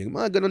mga ganyan.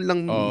 Mga ganun lang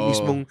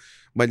mismong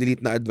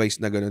malilit na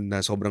advice na ganun na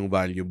sobrang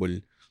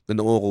valuable na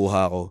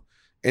nakukuha ko.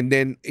 And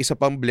then, isa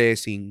pang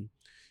blessing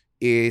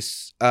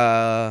is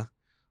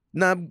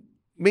na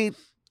may,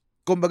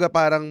 kumbaga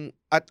parang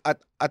at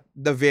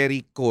the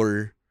very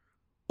core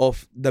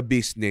of the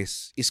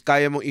business is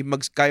kaya mong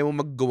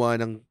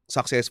maggawa ng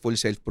successful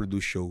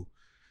self-produced show.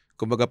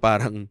 Kumbaga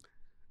parang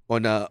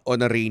on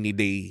a rainy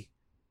day,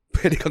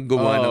 pwede kang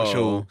gumawa ng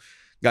show.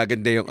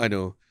 Gaganda yung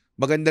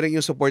maganda rin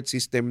yung support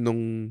system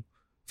nung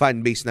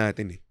fan base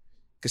natin eh.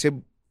 Kasi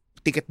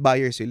ticket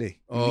buyer sila eh.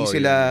 Hindi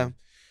sila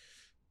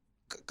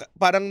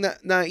parang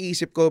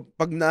naisip ko,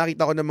 pag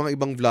nakita ko ng mga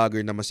ibang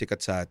vlogger na masikat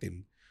sa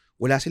atin,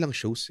 wala silang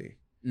shows eh.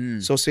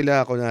 So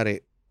sila,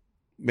 kunwari,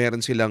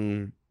 meron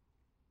silang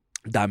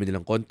dami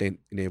nilang content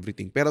and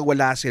everything. Pero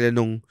wala sila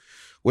nung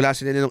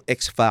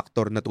X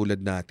factor na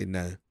tulad natin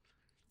na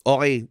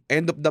okay,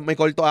 may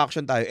call to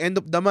action tayo. End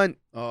of the month.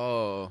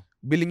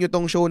 Bilhin nyo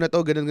tong show na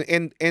to, ganun.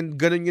 And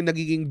ganun yung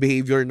nagiging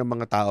behavior ng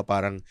mga tao.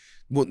 Parang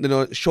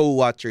show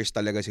watchers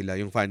talaga sila,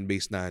 yung fan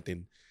base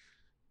natin.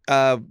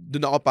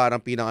 Doon ako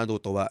parang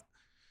pinakatutuwa.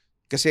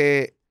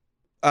 Kasi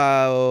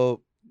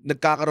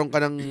nagkakaroon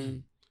ka ng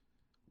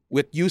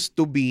what used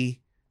to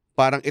be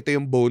parang ito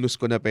yung bonus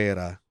ko na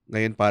pera.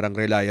 Ngayon parang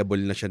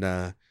reliable na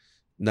siya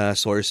na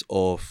source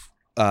of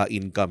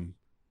income,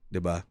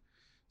 'di ba?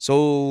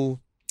 So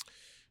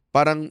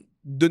parang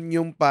doon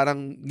yung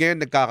parang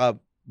ngayon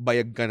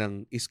nagkakabayag ka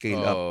ng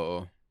scale up.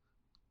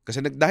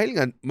 Kasi dahil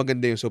nga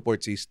maganda yung support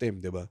system,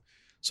 'di ba?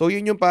 So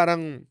yun yung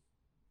parang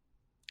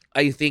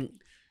I think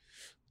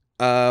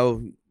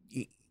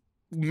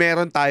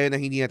meron tayo na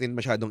hindi natin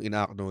masyadong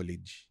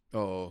ina-acknowledge.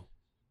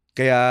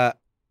 Kaya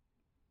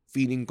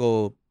feeling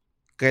ko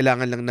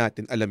kailangan lang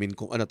natin alamin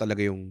kung ano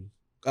talaga yung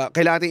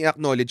kailangan natin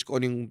i-acknowledge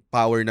kung ano yung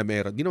power na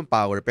meron. Hindi naman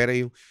power, pero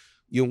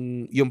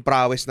yung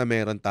prowess na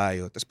meron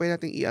tayo. Tapos pwede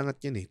natin iangat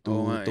yan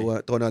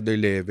to another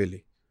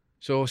level eh.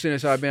 So,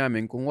 sinasabi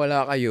namin, kung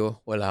wala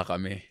kayo, wala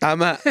kami.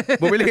 Tama.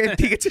 Bumili kayo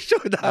ticket sa show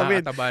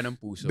namin. Nakakataba ng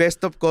puso.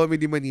 Best of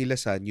Comedy Manila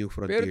sa New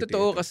Frontier. Pero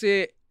totoo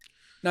kasi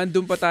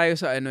nandun pa tayo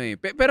sa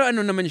pero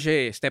naman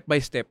siya step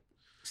by step.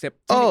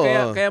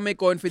 Kaya may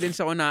confidence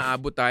ako na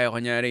aabot tayo.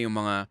 Kanyari yung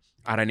mga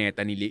Araneta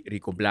ni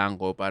Rico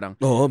Blanco, parang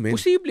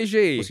posible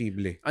siya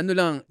Posible. Ano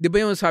lang, di ba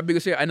yung sabi ko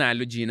sa'yo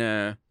analogy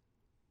na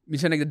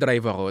minsan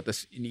nagda-drive ako,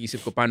 tapos iniisip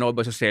ko paano ko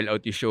ba sa sell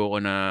out yung show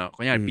ko na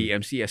kanyari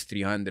PMC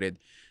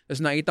S300. Tapos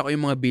nakita ko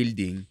yung mga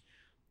building.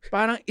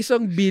 Parang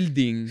isang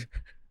building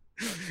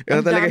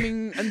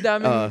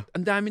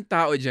ang daming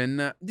tao dyan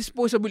na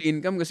disposable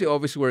income kasi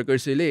office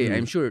workers sila eh.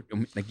 I'm sure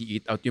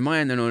nag-i-eat out yung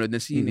mga nanonood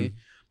ng sine.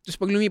 Tapos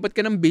pag lumipat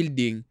ka ng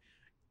building,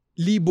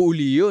 libo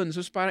uli yun.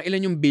 So parang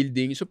ilan yung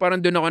building. So parang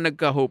doon ako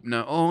nagka-hope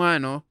na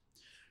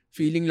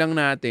feeling lang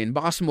natin.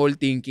 Baka small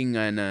thinking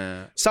nga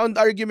na sound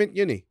argument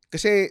yun eh.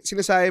 Kasi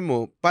sinasabi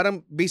mo,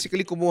 parang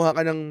basically kumuha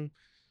ka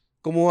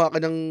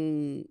ng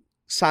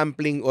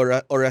sampling or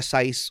a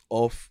size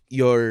of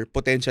your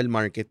potential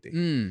market eh.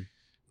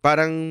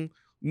 Parang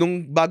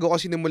nung bago ko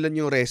sinimulan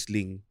yung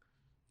wrestling,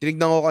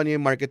 tinignan ko ano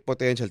yung market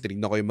potential,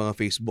 tinignan ko yung mga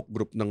Facebook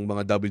group ng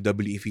mga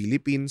WWE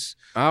Philippines.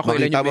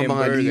 Makita mo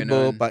mga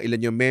libo,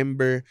 ilan yung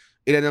member,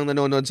 ilan ang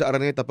nanonood sa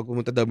Araneta pag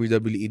pumunta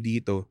WWE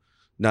dito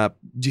na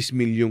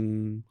 10 yung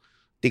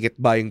ticket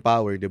buying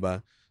power, 'di ba?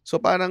 So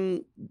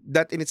parang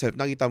that in itself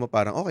nakita mo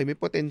parang okay, may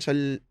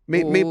potential,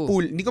 may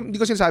pool. Hindi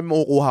ko sinasabi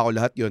makukuha ko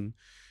lahat 'yon.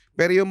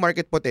 Pero yung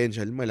market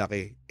potential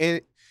malaki.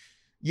 Eh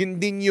yun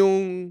din yung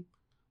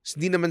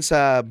hindi naman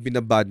sa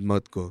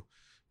binabadmouth ko.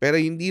 Pero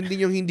hindi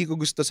din yung hindi ko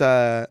gusto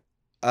sa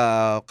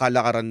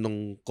kalakaran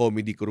ng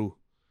comedy crew.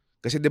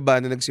 Kasi 'di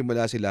ba na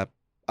nagsimula sila,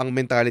 ang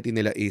mentality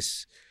nila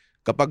is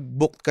kapag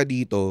booked ka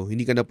dito,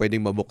 hindi ka na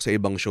pwedeng mabook sa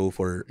ibang show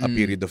for a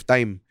period of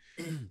time.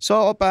 So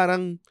ako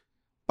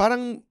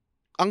parang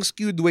ang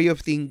skewed way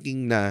of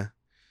thinking na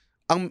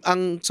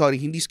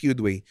hindi skewed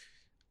way.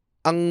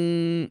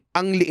 Ang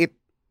liit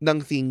ng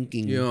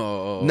thinking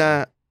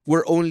na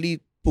we're only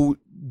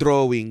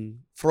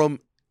drawing from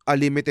a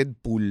limited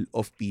pool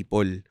of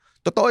people.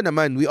 Totoo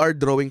naman, we are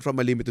drawing from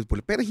a limited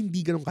pool, pero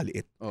hindi ganun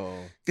kaliit.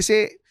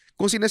 Kasi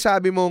kung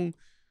sinasabi mong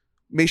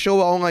may show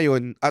ako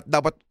ngayon at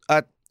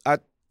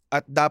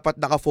dapat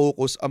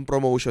nakafocus ang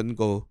promotion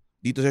ko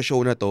dito sa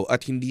show na to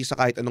at hindi sa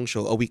kahit anong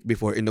show a week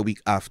before and a week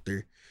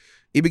after.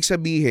 Ibig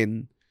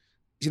sabihin,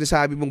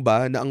 sinasabi mong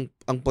ba na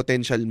ang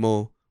potential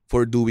mo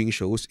for doing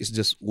shows is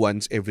just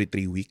once every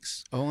 3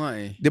 weeks? Oo nga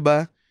eh. 'Di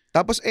ba?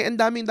 Tapos ang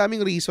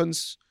daming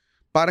reasons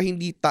para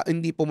hindi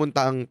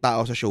pumunta ang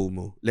tao sa show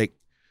mo. Like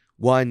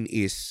one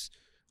is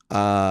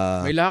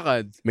May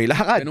lakad. May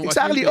lakad. Ganun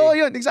Exactly. kasimple.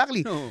 Yun.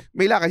 Exactly. No.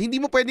 May lakad. Hindi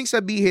mo pwedeng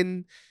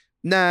sabihin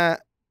na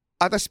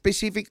at a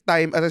specific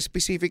time, at a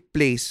specific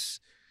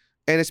place,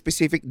 and a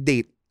specific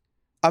date,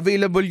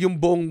 available yung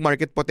buong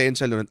market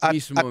potential nun. At,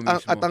 Mismo.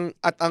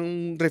 at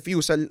ang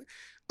refusal,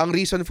 ang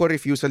reason for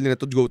refusal nila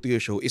to go to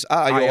your show is,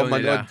 ayaw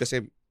manood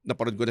kasi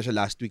naparod ko na siya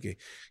last week eh.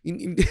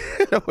 Hindi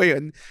ano ba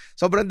yun?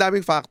 Sobrang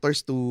daming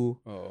factors to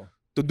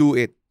do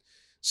it.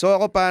 So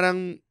ako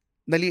parang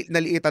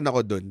naliitan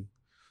ako dun.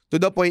 To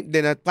the point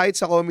din at kahit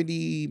sa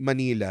Comedy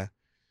Manila,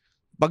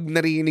 pag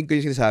narinig ko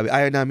yung sinasabi,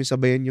 ayaw namin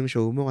sabayan yung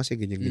show mo kasi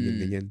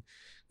ganyan.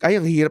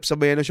 Kaya ang hirap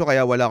sabayan ng show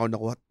kaya wala akong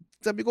nakuha.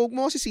 Sabi ko, huwag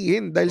mo ako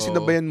sisihin dahil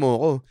sinabayan mo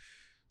ako.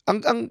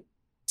 Ang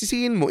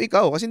sisihin mo,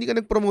 ikaw, kasi hindi ka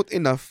nag-promote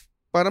enough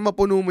para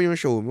mapuno mo yung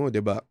show mo,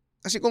 di ba?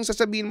 Kasi kung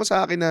sasabihin mo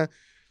sa akin na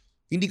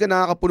hindi ka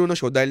nakakapuno ng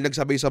show dahil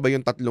nagsabay-sabay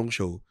yung 3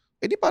 show,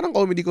 di parang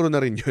comedy ko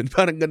na rin yun.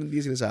 Parang ganun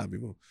din sinasabi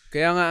mo.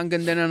 Kaya nga, ang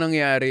ganda na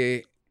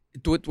nangyari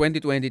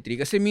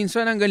 2023 kasi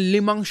minsan hanggang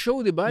 5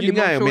 show, di ba? 5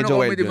 show na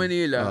Comedy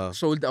Manila,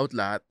 sold out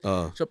lahat.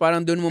 So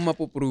parang doon mo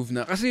mapuprove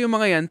na. Kasi yung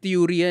mga yan,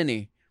 theory yan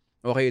eh.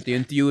 Okay, ito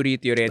yung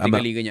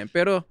theoretically ganyan.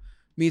 Pero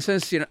minsan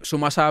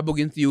sumasabog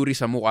yung theory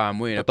sa mukha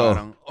mo eh. Na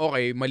parang,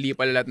 okay, mali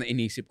pala lahat na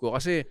inisip ko.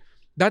 Kasi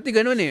dati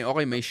ganun eh.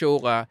 Okay, may show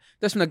ka.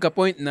 Tapos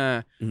nagka-point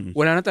na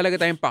wala na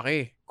talaga tayong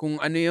pake. Kung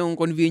ano yung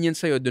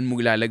convenience sa'yo, doon mo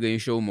ilalagay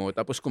yung show mo.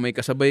 Tapos kung may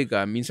kasabay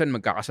ka, minsan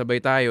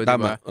magkakasabay tayo, di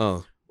ba?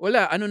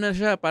 Wala, ano na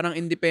siya, parang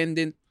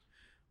independent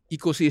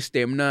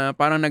ecosystem na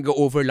parang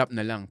nag-overlap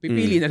na lang.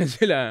 Pipili na lang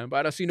sila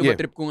para sino ba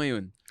trip ko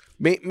ngayon.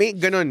 May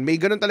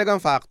ganun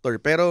talagang factor.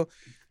 Pero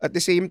at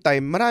the same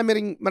time,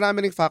 marami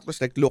ring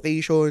factors like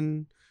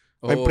location.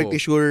 I'm pretty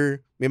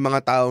sure may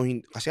mga tao,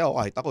 kasi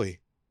kahit ako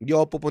eh. Hindi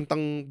ako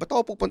pupuntang,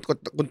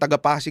 kung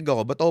taga-Pasig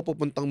ako, ba't ako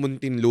pupuntang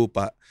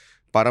Muntinlupa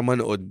para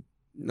manood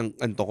ng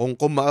anto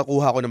kung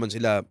makakuha ko naman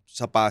sila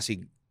sa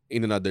Pasig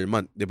in another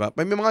month, 'di ba?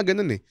 May mga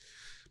ganun eh.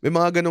 May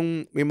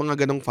mga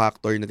ganong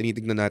factor na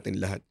tinitingnan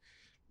natin lahat.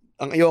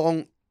 Ang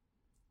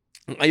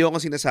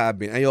ayokong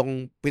sinasabi,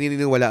 ayokong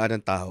pininiwalaan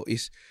ng tao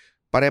is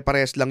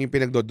pare-pares lang yung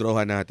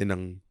pinagdodrawhan natin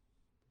ng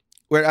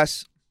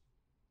whereas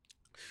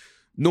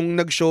nung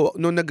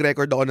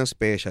nag-record ako ng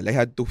special, I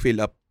had to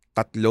fill up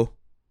 3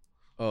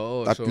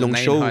 so 900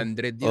 show.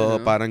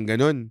 Yun, parang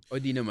ganun.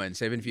 O di naman,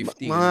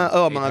 750.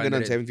 Mga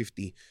ganun,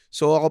 750.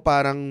 So ako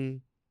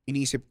parang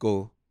inisip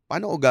ko,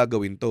 paano ko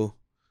gagawin to?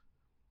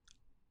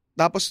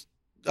 Tapos,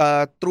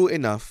 true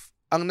enough,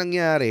 ang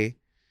nangyari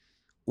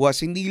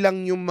was hindi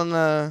lang yung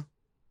mga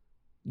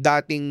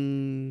dating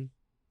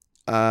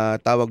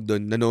tawag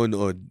doon,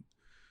 nanonood.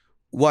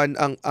 One,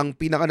 ang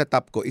pinaka na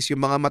top ko is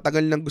yung mga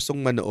matagal nang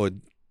gustong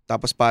manood.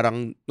 Tapos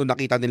parang nung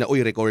nakita nila,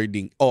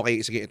 recording.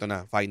 Okay, sige, ito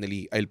na.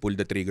 Finally, I'll pull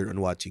the trigger on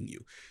watching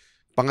you.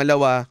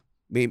 Pangalawa,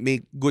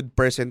 may good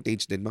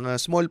percentage din. Mga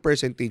small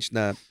percentage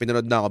na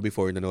pinanood na ako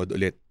before, nanood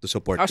ulit to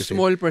support. Kasi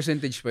small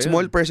percentage pa yun?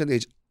 Small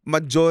percentage.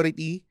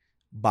 Majority,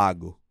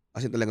 bago.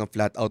 Kasi talagang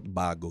flat out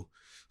bago.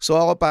 So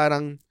ako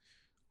parang,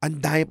 ang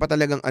dami pa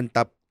talagang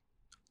untap.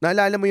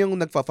 Naalala mo yung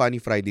nagfa-Funny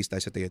Fridays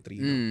tayo sa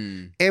Teatrino?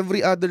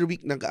 Every other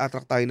week,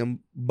 nag-attract tayo ng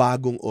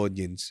bagong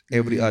audience.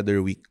 Every other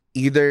week.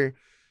 Either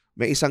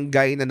may isang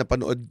guy na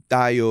napanood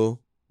tayo,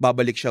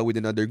 babalik siya with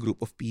another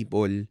group of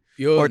people.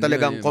 Or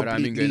talagang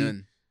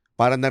completely,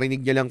 para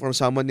narinig niya lang from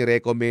someone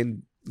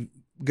ni-recommend.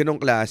 Ganong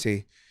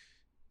klase.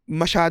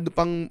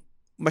 Masyadong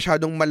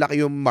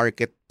malaki yung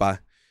market pa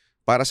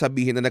para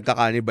sabihin na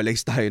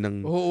nagka-cannibalize tayo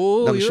ng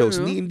shows.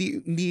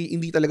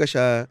 Hindi talaga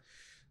siya.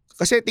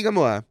 Kasi tingnan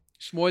mo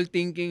small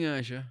thinking nga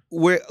siya.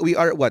 We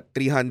are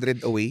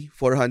 300 away,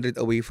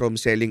 400 away from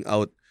selling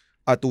out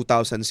a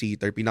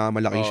 2,000-seater,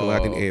 pinakamalaking show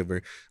natin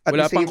ever. At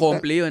wala pang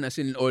comple yun, as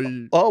in all...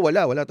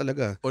 wala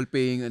talaga. All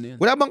paying ano yun.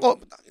 Wala bang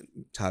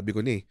sabi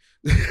ko na eh.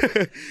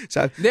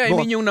 I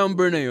mean yung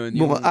number na yun,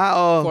 yung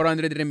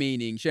 400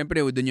 remaining, syempre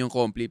doon yung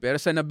comple, pero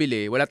sa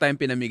nabili, wala tayong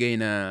pinamigay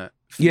na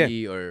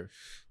fee or...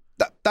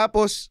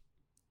 Tapos,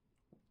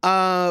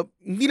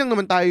 hindi lang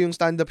naman tayo yung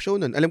stand-up show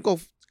nun. Alam ko,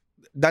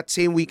 that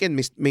same weekend,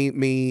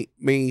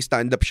 may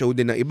stand-up show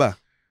din na iba.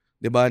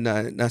 'Di ba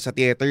na nasa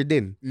theater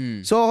din.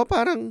 So ako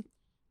parang,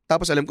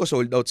 tapos alam ko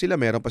sold out sila,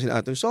 meron pa sila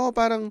aton. So ako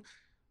parang,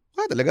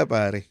 talaga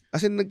pare.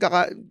 As in,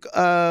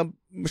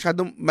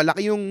 masyadong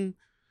malaki yung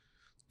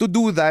to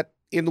do that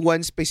in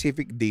one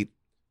specific date.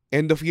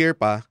 End of year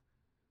pa,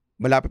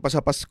 malapit pa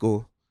sa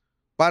Pasko.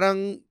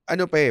 Parang,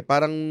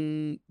 parang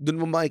dun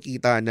mo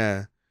makikita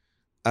na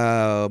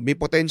may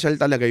potential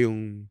talaga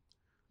yung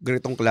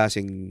ganitong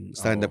klaseng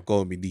stand-up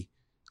comedy.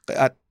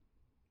 At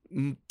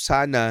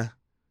sana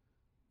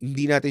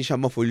hindi natin siya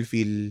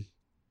ma-fulfill.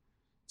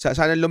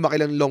 Sana lumaki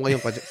lang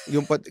yung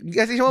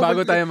kasi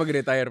bago tayo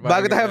mag-retire.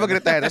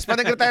 Tapos pag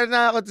nag-retire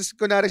na ako, tapos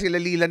kunwari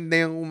sila Liland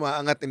na yung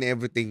umaangat and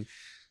everything,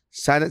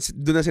 sana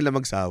doon na sila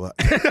magsawa.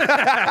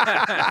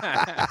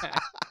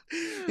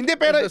 Hindi,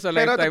 pero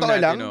totoo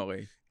lang,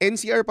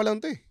 NCR pa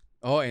lang to eh.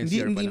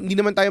 Hindi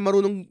naman tayo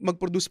marunong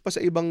mag-produce pa sa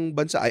ibang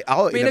bansa.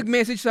 May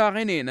nag-message sa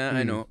akin na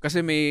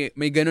kasi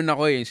may ganun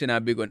ako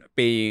sinabi ko,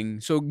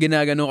 paying. So,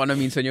 ginagano ko na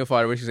minsan yung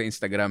followers sa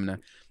Instagram na,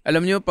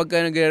 alam nyo,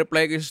 pagka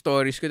nag-reply ko sa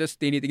stories ko, tapos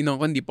tinitignan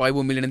ko, hindi pa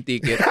kayo bumili ng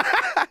ticket.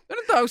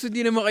 Anong tawag? So,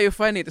 di naman kayo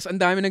fan Tapos, ang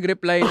dami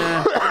nag-reply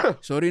na,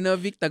 sorry na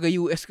Vic,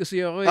 taga-US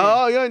kasi ako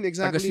yun,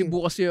 exactly.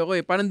 Taga-Cebu kasi ako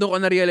Parang doon ko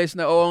na-realize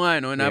na,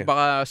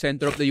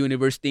 napaka-center of the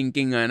universe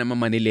thinking na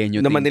Manileño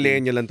thinking. Na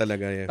Manileño lang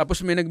talaga,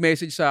 Tapos, may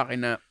nag-message sa akin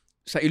na,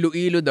 sa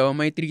Iloilo daw,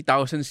 may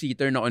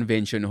 3,000-seater na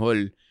convention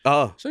hall.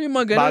 So, yung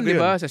mga ganun,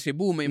 di ba? Sa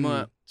Cebu, may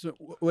mga... So,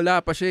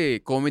 wala pa siya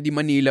Comedy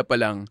Manila pa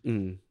lang.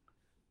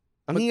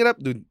 Ang hirap,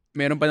 dude.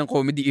 Meron pa ng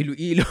Comedy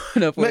Iloilo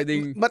na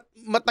pwedeng...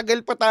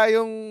 Matagal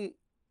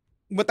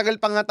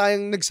pa nga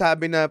tayong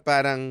nagsabi na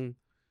parang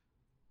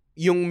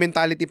yung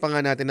mentality pa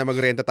nga natin na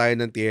magrenta tayo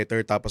ng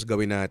theater tapos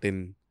gawin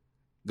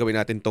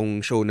natin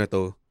tong show na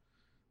to.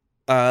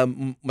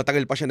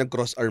 Matagal pa siya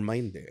nag-cross our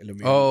mind Alam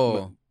mo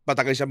yun?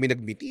 Patagal siya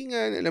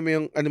minagmitingan,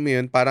 alam mo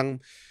yun, parang,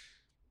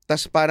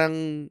 tas parang...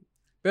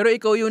 Pero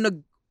ikaw yung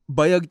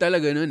nagbayag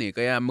talaga nun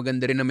kaya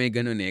maganda rin na may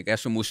ganun kaya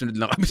sumusunod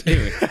lang kami sa'yo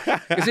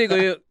Kasi ikaw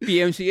yung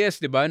PMCS,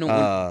 di ba, nung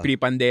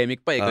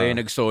pre-pandemic pa, ikaw yung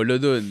nag-solo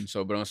dun,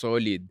 sobrang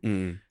solid.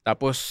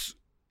 Tapos,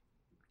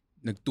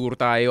 nag-tour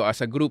tayo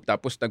as a group,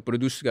 tapos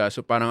nag-produce ka,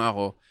 so parang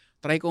ako,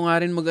 try ko nga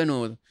rin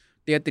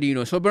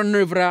teatrino. Sobrang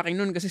nerve-wracking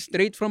nun kasi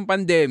straight from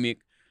pandemic,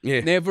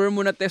 never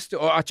mo na-test,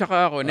 at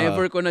saka ako,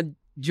 never ko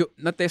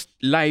na-test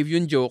live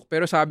yung joke,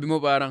 pero sabi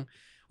mo parang,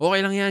 okay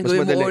lang yan,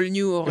 gawin mo all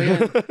new, okay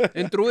yan.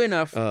 And true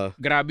enough,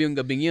 grabe yung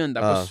gabing yun.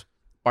 Tapos,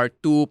 part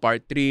 2,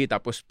 part 3,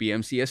 tapos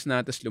PMCS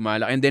na, tapos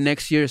lumalaki. And then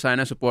next year,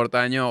 sana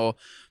supportahan nyo ako.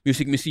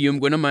 Music Museum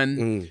ko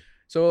naman.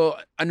 So,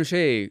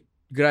 siya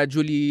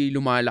gradually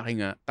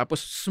lumalaki nga.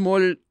 Tapos,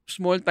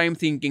 small time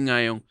thinking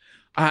nga yung,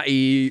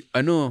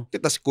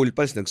 Tapos Cool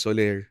Pals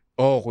nag-Soler.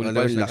 Cool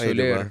Pals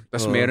nag-Soler.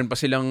 Tapos meron pa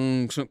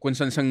silang, kung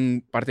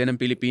saan parte ng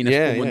Pilipinas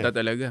pumunta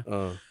talaga.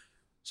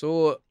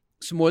 So,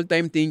 small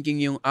time thinking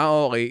yung,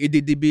 okay,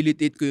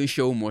 i-debilitate ko yung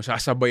show mo,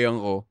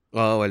 sasabayan ko.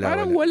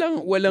 Parang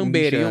walang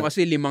bearing yung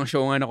kasi 5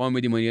 show nga na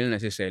Comedy Manila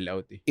na sell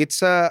out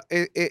It's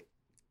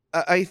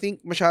I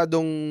think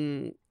masyadong,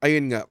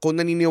 ayun nga, kung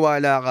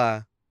naniniwala ka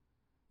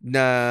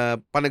na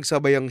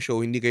panagsabayang show,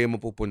 hindi kayo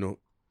mapupuno,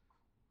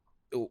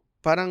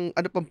 parang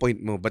ano pang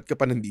point mo? Ba't ka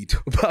pa nandito?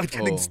 Bakit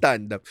ka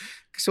nag-stand up?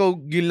 So,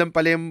 yun lang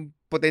pala yung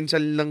potential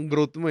ng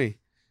growth mo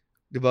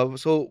Diba?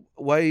 So,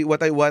 why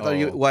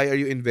are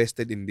you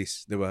invested in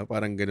this? Diba?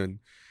 Parang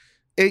ganun.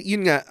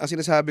 Yun nga, ang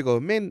sinasabi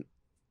ko,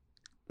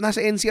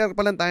 nasa NCR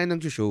pa lang tayo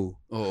nag-show.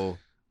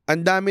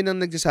 Ang dami nang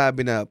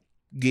nagsasabi na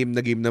game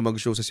na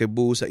mag-show sa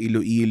Cebu, sa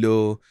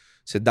Iloilo,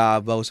 sa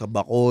Davao, sa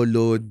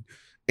Bacolod,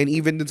 and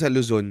even dun sa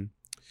Luzon.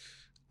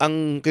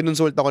 Ang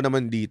kinonsulta ko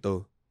naman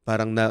dito,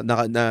 parang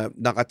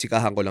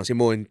nakatsikahan ko lang, si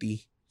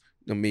Monty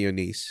ng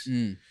Mayonnaise.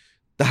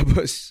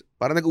 Tapos,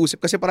 parang nag-uusap,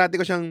 kasi parati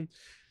ko siyang,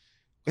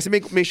 kasi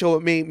may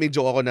show, may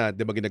joke ako na,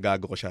 di ba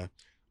ginagago ko siya.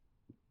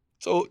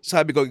 So,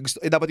 sabi ko,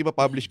 dapat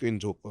ipa-publish ko yung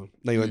joke ko.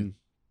 Na yun,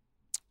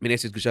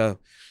 minessage ko siya,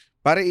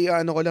 para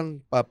ano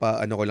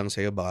ko lang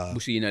sa'yo, baka...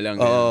 Busina lang.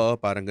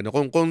 Parang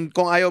gano'n.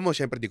 Kung ayaw mo,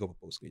 syempre di ko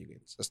pa-post.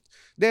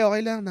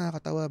 Okay lang,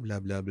 nakakatawa,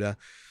 bla bla bla.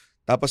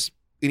 Tapos,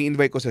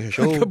 ini-invite ko sa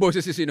show.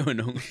 Boses si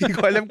Sinonong. Hindi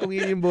ko alam kung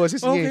yun yung boses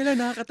niya. Okay lang,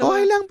 nakakatawa.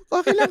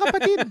 Okay lang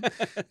kapatid.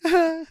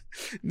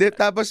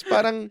 Tapos,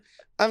 parang,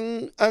 ang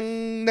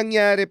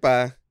nangyari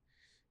pa,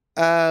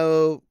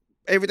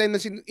 every time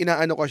na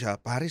inaano ko siya,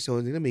 pare,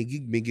 so may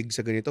gig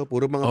sa ganito,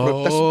 puro mga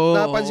Tapos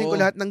napansin ko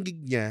lahat ng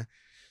gig niya.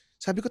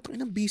 Sabi ko,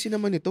 tanginang busy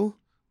naman ito.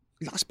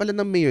 Lakas pala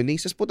ng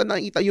Mayonnaise. Tapos puta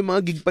nakita yung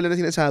mga gig pala na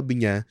sinasabi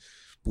niya.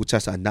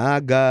 Putsa sa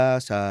Naga,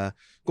 sa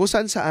kung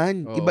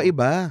saan.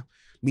 Iba-iba.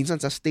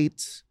 Minsan sa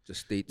States.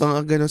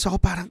 Mga ganun. So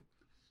ako parang,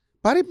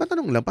 pare,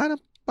 matanong lang,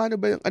 paano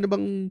ba yung, ano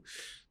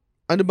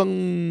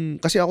bang,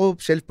 kasi ako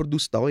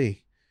self-produced ako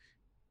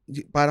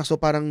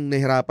parang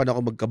nahirapan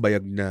ako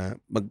magkabayag na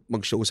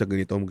mag-show sa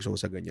ganito, mag-show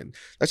sa ganyan.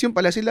 Tapos yung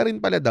pala, sila rin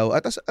pala daw,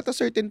 at a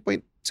certain point,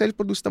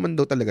 self-produced naman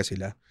daw talaga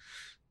sila.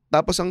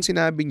 Tapos ang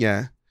sinabi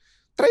niya,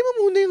 try mo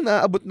muna yung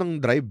naaabot ng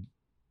drive.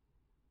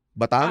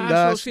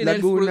 Batangas,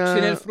 Laguna.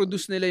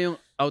 Sinelf-produce nila yung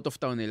out of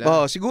town nila?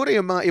 Siguro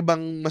yung mga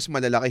ibang mas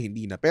malalaki,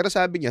 hindi na. Pero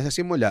sabi niya, sa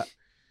simula,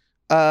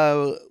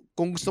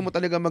 kung gusto mo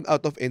talaga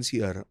mag-out of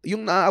NCR,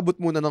 yung naaabot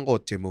muna ng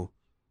kotse mo.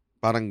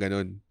 Parang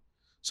ganun.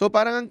 So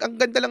parang ang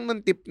ganda lang ng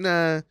tip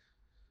na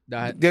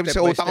sa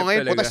utak ko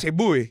ngayon, puta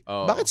Cebu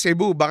Bakit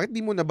Cebu? Bakit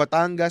di mo na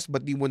Batangas?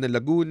 Ba't di mo na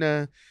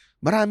Laguna?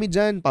 Marami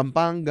dyan,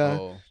 Pampanga.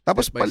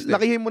 Tapos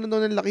lakihin mo na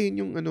doon,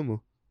 lakihin yung ano mo,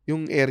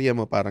 yung area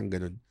mo, parang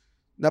ganun.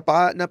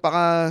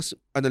 Napaka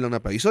ano lang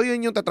na pa. So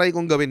yun yung tatry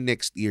kong gawin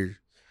next year.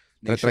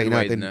 Tatry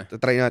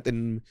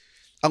natin.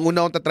 Ang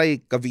una kong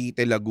tatry,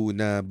 Cavite,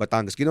 Laguna,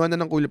 Batangas. Ginawa na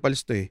ng Cool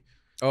Pals to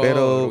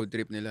pero road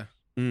trip nila.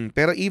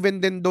 Pero even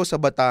din do sa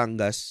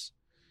Batangas,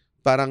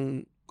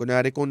 parang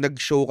kunwari kung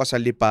nag-show ka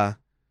sa Lipa,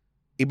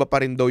 iba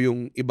pa rin daw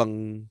yung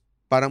ibang,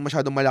 parang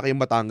masyadong malaki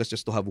yung Batangas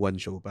just to have one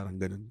show, parang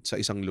ganun,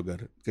 sa isang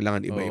lugar.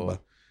 Kailangan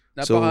iba-iba.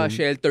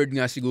 Napaka-sheltered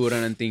nga siguro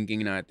ng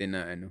thinking natin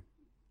na ano.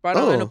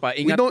 Parang ano pa,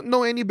 ingat. We don't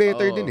know any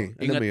better din eh.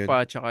 Alam Ingat mo yun? pa,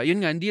 tsaka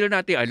yun nga, hindi lang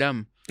natin alam.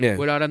 Yeah.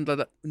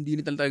 Hindi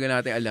na talaga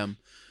natin alam.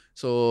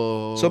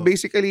 So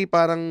basically,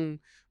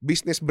 parang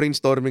business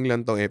brainstorming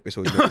lang tong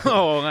episode.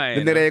 Oo nga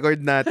eh.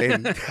 Nirecord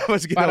natin.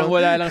 Parang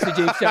wala lang si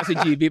Jake at si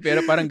GB,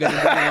 pero parang ganun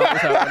din ang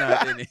usapan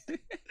natin eh.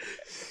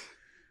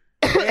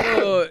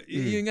 Pero,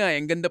 yun nga,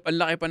 ang ganda, ang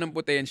laki pa ng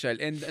potential.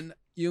 And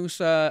yung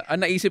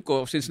naisip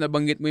ko, since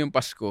nabanggit mo yung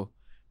Pasko,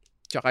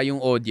 tsaka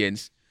yung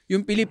audience,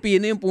 yung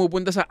Pilipino yung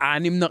pumupunta sa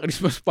 6 na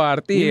Christmas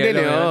party.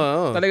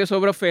 Talaga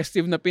sobrang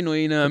festive na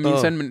Pinoy na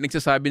minsan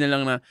nagsasabi na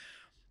lang na,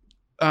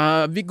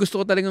 Vic,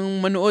 gusto ko talagang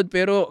manood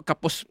pero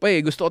kapos pa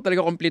eh. Gusto ko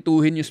talaga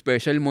kompletuhin yung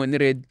special mo ni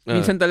Red.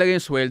 Minsan talaga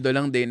yung sweldo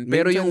lang din.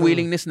 Pero yung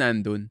willingness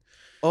nandun.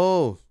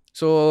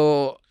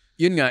 So,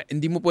 yun nga,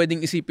 hindi mo pwedeng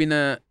isipin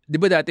na, di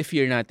ba dati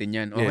fear natin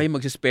yan? Okay,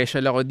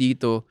 magsispecial ako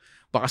dito,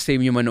 baka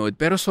same yung manood.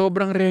 Pero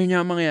sobrang rare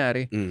niya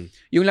mangyayari.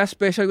 Yung last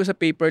special ko sa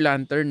Paper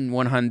Lantern,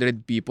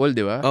 100 people,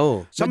 di ba?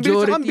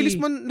 Majority. Ang bilis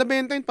mo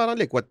nabenta yun, parang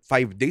 5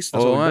 days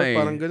na sold out,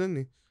 parang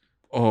ganun eh.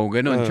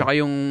 Ganun. Tsaka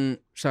yung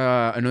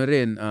sa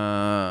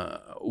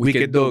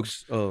Wicked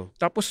Dogs.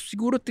 Tapos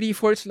siguro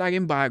 3/4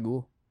 laging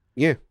bago.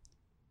 Yeah.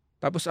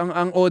 Tapos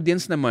ang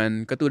audience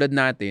naman, katulad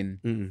natin,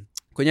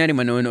 kunyari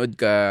manonood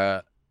ka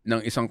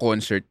ng isang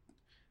concert,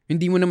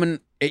 hindi mo naman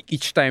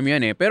each time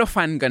yan eh, pero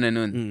fan ka na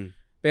nun.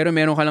 Pero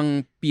meron ka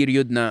lang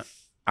period na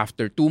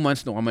after 2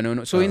 months nung ka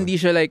manonood. So hindi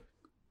siya like,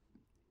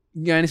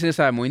 yan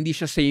sinasabi mo, hindi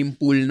siya same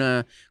pool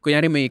na,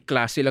 kunyari may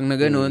klase lang na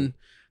ganun,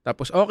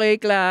 tapos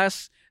okay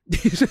class,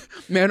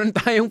 meron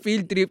tayong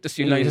field trip, tapos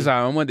yun lang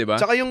isasama mo, di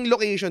ba? Tsaka yung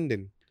location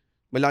din.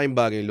 Malaking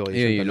bagay yung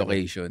location. Yung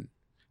location.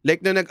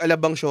 Like na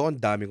nag-alabang show, ang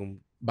dami kong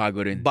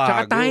bago rin.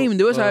 Tsaka time,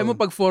 di ba? Sabi mo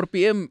pag 4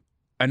 p.m.,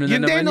 ano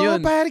na naman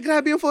yun? Pare,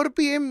 grabe yung 4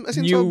 p.m. As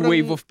in, New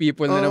wave of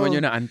people na naman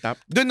yun na untap.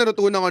 Doon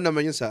natutunan ko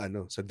naman yun sa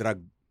drug.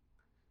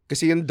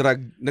 Kasi yung drug,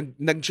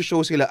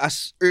 nag-show sila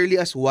as early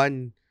as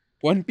 1.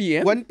 1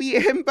 p.m.? 1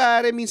 p.m.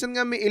 pare. Minsan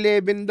nga may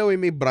 11 daw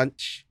may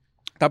brunch.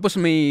 Tapos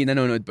may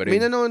nanonood pa rin.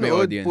 May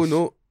nanonood,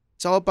 puno.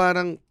 Saka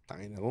parang,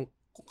 tangin na,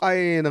 kung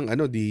kaya ng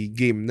di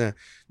game na.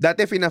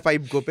 Dati fina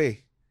 5 ko pa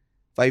eh.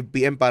 5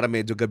 p.m. para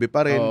medyo gabi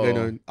pa rin,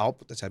 ganun.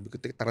 Ako, sabi ko,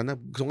 tara na.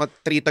 Gusto nga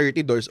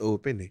 3:30 doors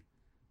open eh.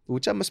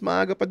 Pucha, mas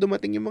maaga pa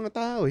dumating yung mga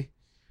tao eh.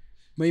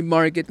 May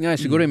market nga.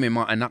 Siguro may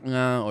mga anak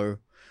nga or...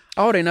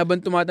 Ako rin, habang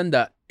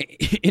tumatanda,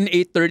 in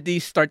 8:30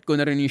 start ko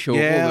na rin yung show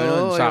ko.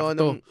 Ganun,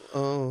 sakto.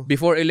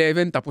 Before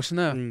 11, tapos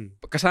na.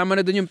 Kasama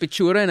na dun yung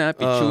picturan,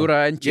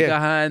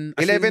 chikahan.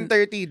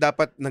 11:30,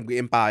 dapat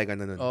nag-empake ka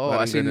na nun.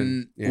 As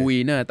in,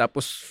 uwi na.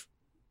 Tapos,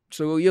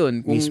 so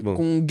yun,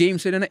 kung game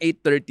sila na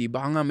 8:30,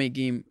 baka nga may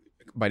game,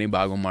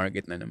 bagong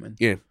market na naman.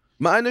 Yeah.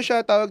 Maano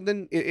siya, tawag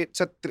dun, it's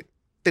a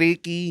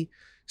tricky,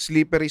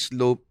 slippery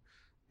slope.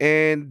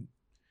 And,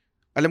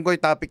 alam ko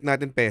yung topic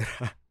natin,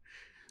 pera.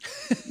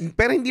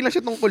 Pero hindi lang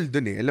siya tungkol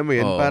dun eh. Alam mo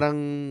yun, parang...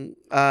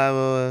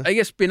 I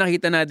guess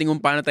pinakita natin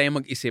kung paano tayo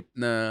mag-isip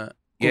na...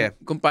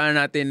 Kung paano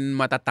natin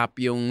matatap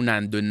yung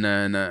nandun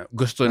na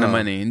gusto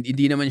naman eh.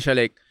 Hindi naman siya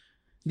like...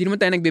 Hindi naman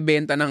tayo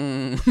nagbebenta ng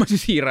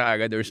masisira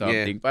agad or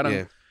something.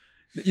 Parang...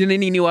 Yun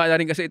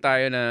naniniwala rin kasi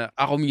tayo na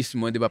ako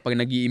mismo, di ba, pag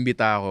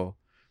nag-iimbita ako,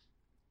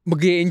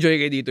 mag-i-enjoy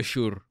kayo dito,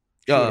 sure.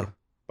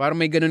 Parang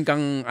may ganun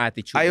kang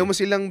attitude. Ayaw mo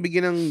silang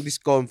bigyan ng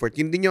discomfort.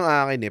 Yun din yung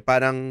akin eh.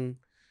 Parang...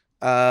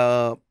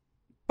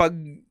 pag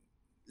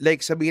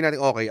like sabihin natin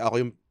okay, ako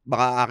yung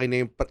baka akin na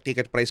yung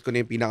ticket price ko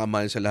na yung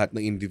pinakamahal sa lahat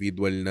ng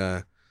individual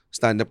na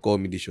stand-up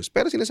comedy shows.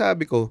 Pero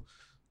sinasabi ko,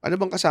 ano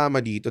bang kasama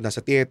dito? Nasa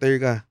theater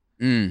ka.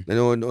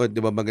 Nanonood, 'di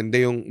ba? Maganda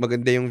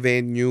yung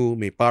venue,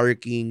 may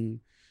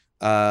parking,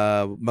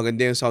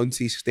 maganda yung sound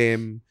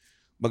system,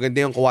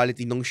 maganda yung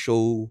quality ng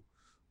show.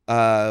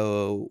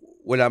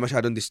 Wala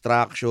masyadong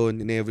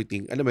distraction and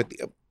everything. Alam mo,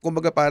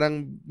 kumbaga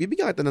parang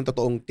bibigyan kita ng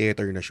totoong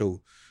theater na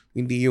show.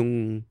 Hindi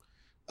yung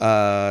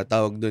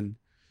tawag dun.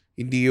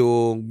 Hindi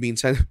yung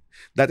minsan,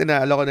 dati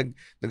naalala ko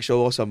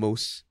nag-show ako sa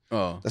Mo's.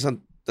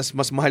 Tas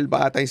mas mahal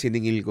pa ata yung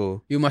siningil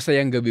ko. Yung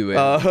Masayang Gabi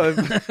ba?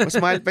 Mas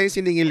mahal pa yung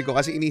siningil ko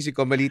kasi inisip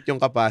ko maliit yung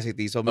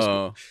capacity. So mas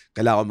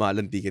kailangan ko mahal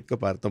ang ticket ko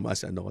para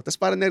tumaas ko. Tas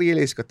parang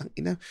na-realize ko,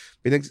 tangina,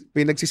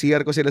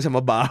 pinagsisiyar ko sila sa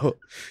mabaho.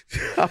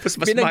 Tapos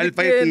mas mahal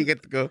pa yung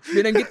ticket ko.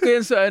 Binanggit ko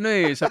yan sa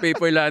sa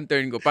Paper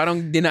Lantern ko. Parang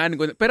dinaan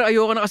ko. Pero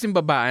ayoko na kasing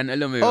babaan,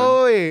 alam mo yun?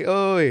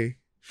 Oy.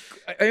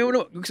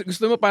 Ayaw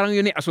gusto mo parang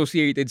yun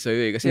associated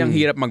sa'yo eh. Kasi ang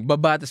hirap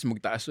magbaba, tas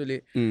magtaas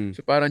ulit.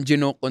 So parang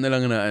ginoke ko na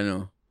lang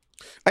na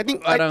I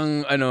think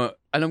parang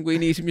alam ko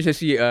iniisip niyo sa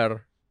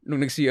CR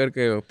nung nag-CR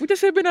kayo. Puta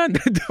 700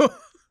 do.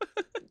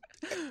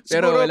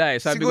 Pero wala eh.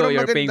 Sabi ko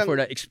you're paying for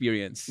the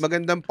experience.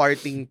 Magandang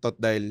parting thought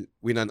dahil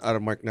win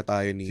our mark na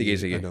tayo ni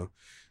sige.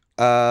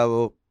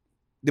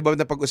 Di ba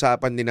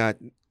napag-usapan din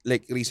natin,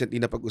 like recently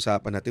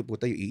napag-usapan natin,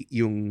 puta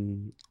yung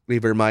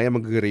River Maya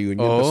mag-reunion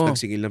tapos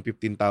nagsingil ng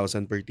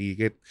 15,000 per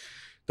ticket.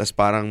 Tapos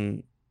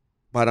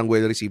parang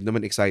well-received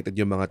naman, excited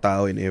yung mga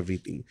tao and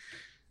everything.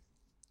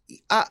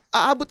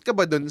 Aabot ka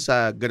ba dun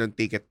sa ganun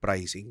ticket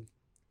pricing?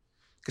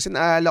 Kasi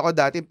naalala ko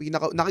dati,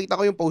 nakita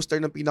ko yung poster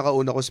ng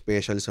pinakauna ko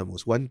special sa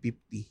Mo's,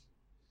 150.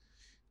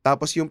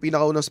 Tapos yung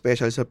pinakaunang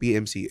special sa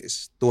PMC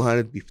is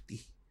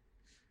 250.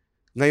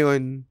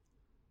 Ngayon,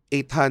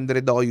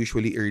 800 ako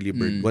usually early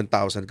bird,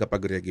 1,000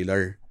 kapag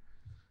regular.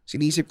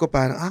 Sinisip ko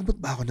parang, abot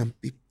ba ako ng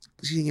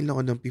singil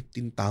ako ng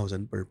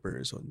 15,000 per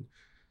person.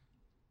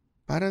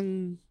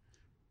 Parang,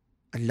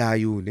 ang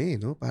layo na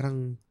no?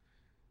 Parang,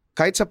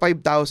 kahit sa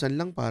 5,000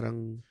 lang,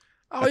 parang,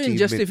 ako yung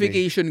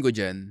justification ko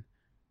dyan,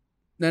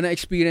 na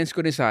na-experience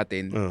ko rin sa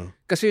atin.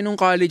 Kasi nung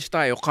college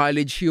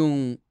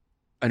yung,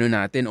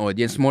 natin,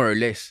 audience, more or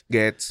less.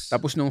 Gets.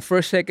 Tapos nung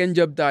second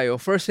job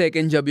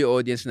yung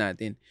audience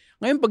natin.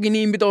 Ngayon, pag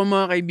iniimbita ko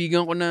mga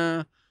kaibigan ko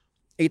na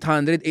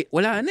 800,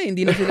 wala na,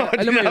 hindi na sila,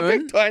 alam mo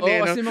yun?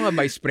 Kasi mga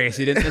vice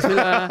president na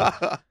sila.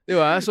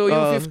 Diba? So,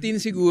 yung 15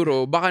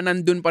 siguro, baka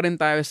nandun pa rin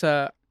tayo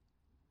sa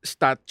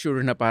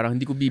stature na parang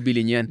hindi ko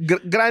bibili niyan.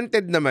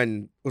 Granted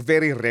naman,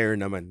 very rare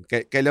naman.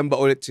 Kailan ba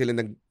ulit sila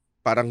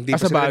parang di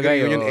pa sila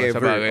nag-reunion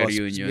ever. Sa bagay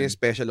reunion.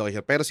 Special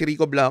occasion. Pero si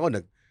Rico Blanco,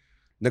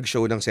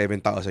 nag-show ng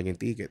 7,000 yung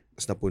ticket.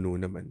 Tapos napuno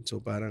naman.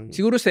 So, parang...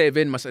 Siguro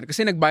 7,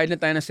 kasi nagbayad na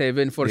tayo ng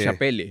 7 for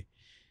Chappelle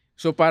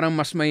So, parang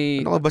mas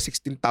may... Ano ka ba,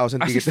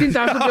 16,000 tickets? 16,000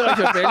 ba ka,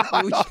 Chappelle?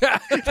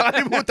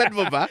 Nakalimutan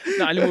mo ba?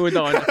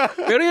 Nakalimutan ko na.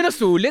 Pero yun ang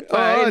sulit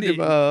pa.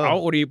 Diba?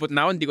 Ako kuripot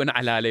na ako, hindi ko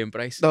naalala yung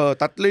price.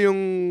 Tatlo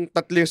yung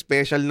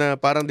special na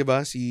parang, di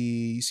ba,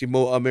 si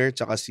Mo Amer,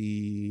 tsaka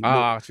si...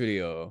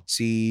 actually,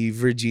 si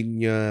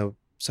Virginia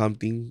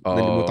something.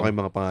 Nalimutan ko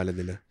yung mga pangalan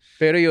nila.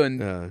 Pero yun,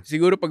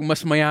 siguro pag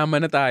mas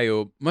mayaman na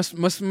tayo, mas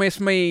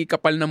may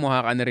kapal na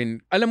mukha ka na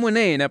rin. Alam mo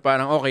na na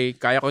parang, okay,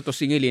 kaya ko ito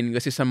singilin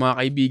kasi sa mga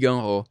kaibigan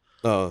ko,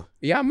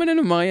 yaman na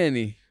ng mga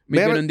yan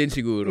May ganun din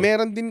siguro.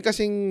 Meron din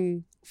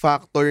kasing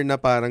factor na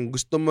parang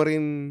gusto mo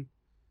rin,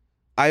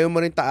 ayaw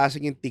mo rin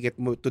taasin yung ticket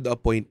mo to the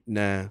point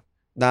na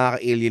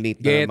nakaka-alienate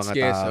na mga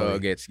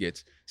tao.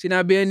 Gets.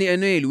 Sinabi yan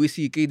ni Louis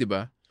C.K., di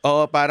ba?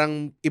 Oo,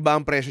 parang iba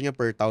ang presyo niya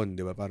per town,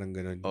 di ba? Parang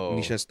ganun.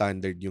 Hindi siya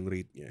standard yung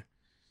rate niya.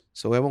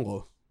 So, ewan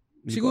ko.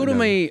 Siguro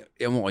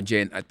ewan ko,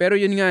 Jen. Pero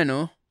yun nga,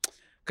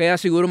 kaya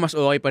siguro mas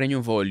okay pa rin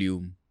yung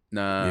volume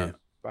na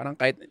parang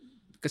kahit...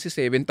 Kasi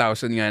 7,000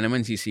 nga naman,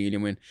 sisili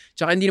mo yun.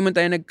 Tsaka hindi naman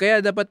tayo kaya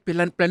dapat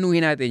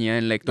planuhin natin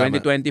yan. Like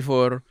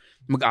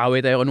 2024,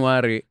 mag-away tayo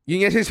kunwari.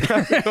 Yun nga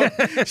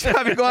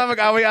sabi ko nga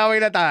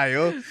mag-away-away na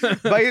tayo.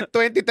 By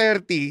 2030,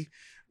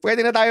 pwede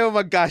na tayo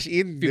mag-cash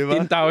in.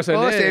 15,000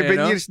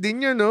 7 years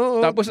din yun,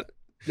 no? Tapos,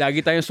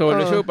 lagi tayong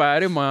solo show,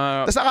 pare.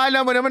 Tapos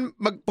akala mo naman,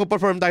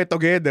 mag-perform tayo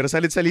together.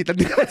 Salit-salitan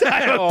din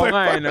tayo. Oo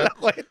nga,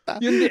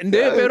 Hindi,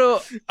 pero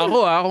ako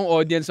kung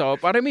audience ako,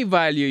 parang may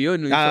value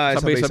yun.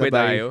 Sabay-sabay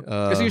tayo.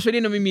 Kasi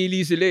usually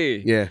namimili sila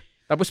Yeah.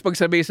 Tapos pag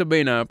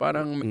sabay-sabay na,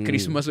 parang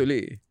Christmas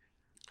uli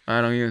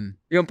Parang yun.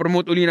 Yung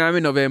promote uli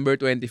namin, November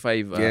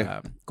 25.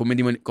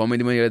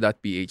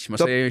 comedymanila.ph.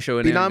 Masaya yung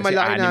show na yun.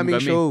 Pinamalaki namin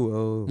show.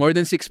 More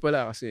than 6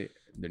 pala kasi.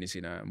 Doon yung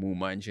sina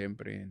Muman,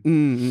 syempre.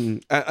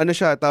 Ano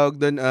siya, tawag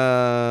doon,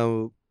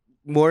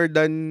 more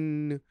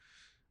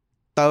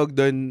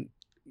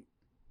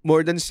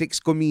than 6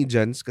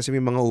 comedians kasi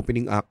may mga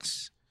opening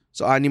acts.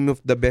 So, 6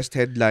 of the best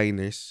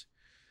headliners.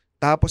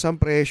 Tapos, ang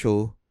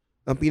presyo,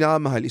 ang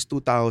pinakamahal is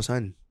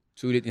 2,000.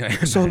 Sulit nga.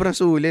 Sobrang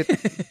sulit.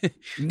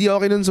 Hindi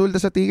ako kinonsulta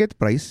sa ticket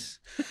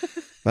price.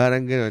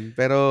 Parang ganun.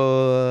 Pero,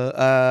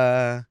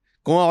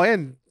 kung ako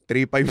yan,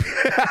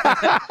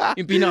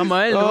 3,500. Yung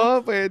pinakamahal, no?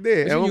 Oo,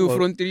 pwede. Kasi New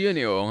Frontier yun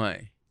Oo nga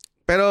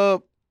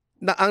Pero,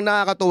 ang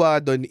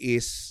nakakatuwa doon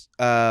is,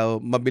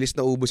 mabilis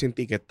na ubos yung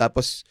ticket.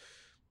 Tapos,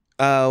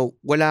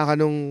 wala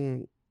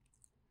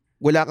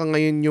ka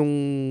ngayon yung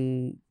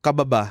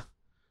kababa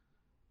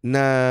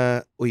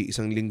na, 1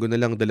 linggo na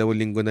lang, 2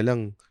 linggo na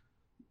lang,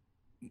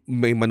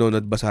 may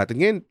manonood ba sa atin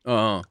ngayon?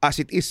 As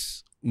it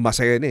is,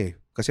 masaya na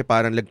Kasi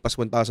parang lagpas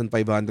 1,500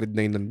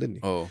 na yun nandun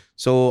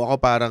So, ako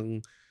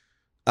parang,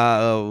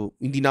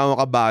 hindi na ako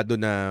makabado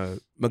na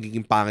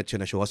magiging pangit siya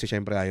na show kasi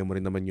syempre ayaw mo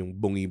rin naman yung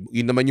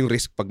yun naman yung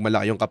risk pag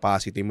malaki yung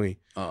capacity mo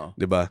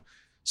diba?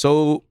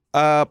 So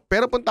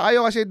pero punta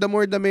kayo kasi the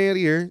more the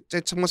merrier.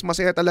 Mas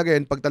masaya talaga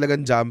yun pag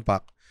talagang jam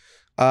pack.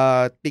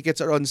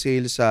 Tickets are on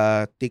sale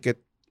sa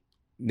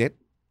Ticketnet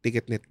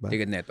ba?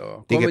 Ticketnet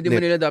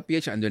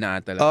comedymanila.ph andun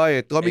na talaga.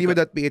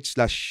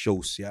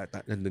 comedymanila.ph/shows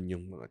yata nandun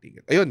yung mga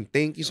ticket. Ayun,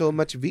 thank you so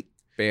much Vic.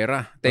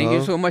 Pera. Thank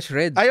you so much,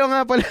 Red. Ayaw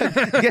nga pala.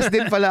 Guess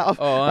din pala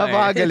ako.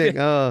 Napakagaling.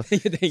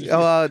 Thank you.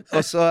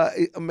 So,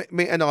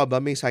 may ano ka ba?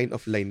 May sign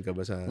of line ka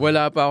ba sa...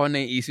 Wala pa ako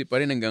naiisip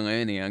pa rin hanggang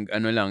ngayon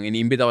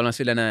iniimbita ko lang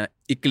sila na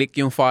i-click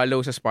yung follow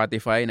sa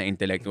Spotify na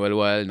Intellectual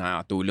Wall.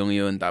 Nakakatulong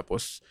yun.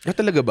 Tapos...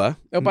 talaga ba?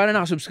 Para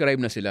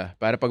nakasubscribe na sila.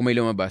 Para pag may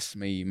lumabas,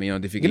 may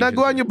notification.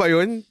 Ginagawa nyo ba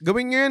yun?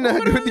 Gawin nyo yun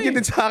Gawin nyo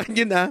din sa akin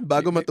yun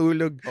bago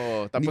matulog.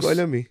 Tapos, hindi ko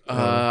alam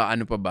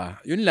ano pa ba?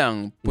 Yun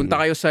lang. Punta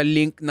kayo sa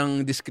link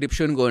ng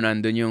description ko.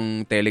 Nandun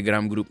yung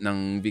Telegram group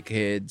ng Vic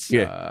Heads.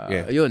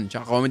 Ayun.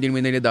 Tsaka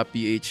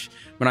comedymanila.ph.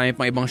 Marami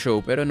pang ibang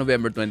show. Pero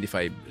November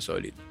 25,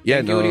 solid.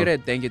 Thank you,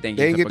 Red. Thank you.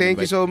 Thank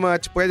you so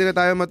much. Pwede na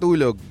tayo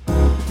matulog.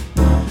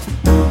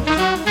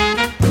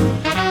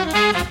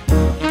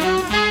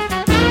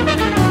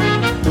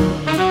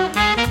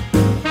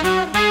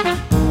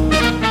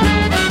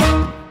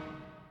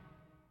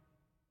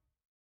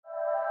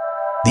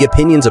 The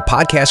opinions of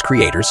podcast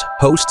creators,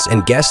 hosts,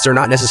 and guests are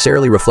not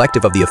necessarily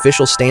reflective of the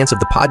official stance of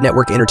the Pod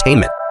Network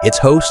Entertainment, its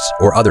hosts,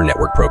 or other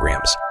network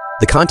programs.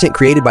 The content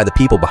created by the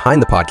people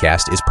behind the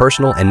podcast is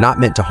personal and not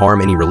meant to harm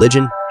any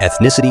religion,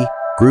 ethnicity,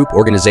 group,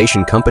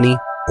 organization, company,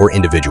 or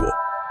individual.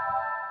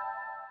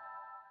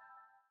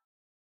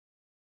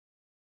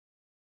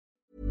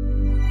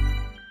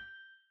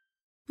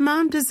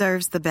 Mom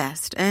deserves the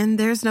best, and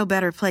there's no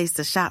better place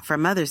to shop for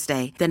Mother's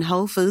Day than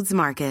Whole Foods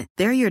Market.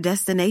 They're your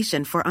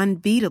destination for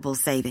unbeatable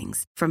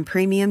savings, from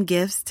premium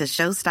gifts to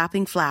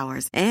show-stopping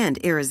flowers and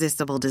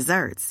irresistible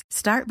desserts.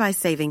 Start by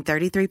saving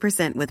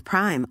 33% with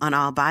Prime on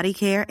all body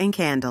care and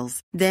candles.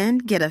 Then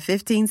get a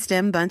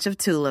 15-stem bunch of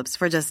tulips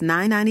for just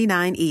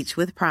 $9.99 each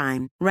with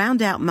Prime.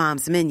 Round out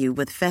Mom's menu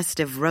with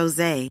festive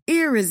rosé,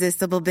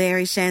 irresistible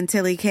berry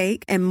chantilly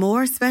cake, and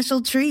more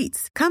special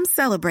treats. Come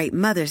celebrate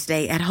Mother's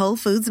Day at Whole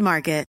Foods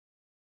Market.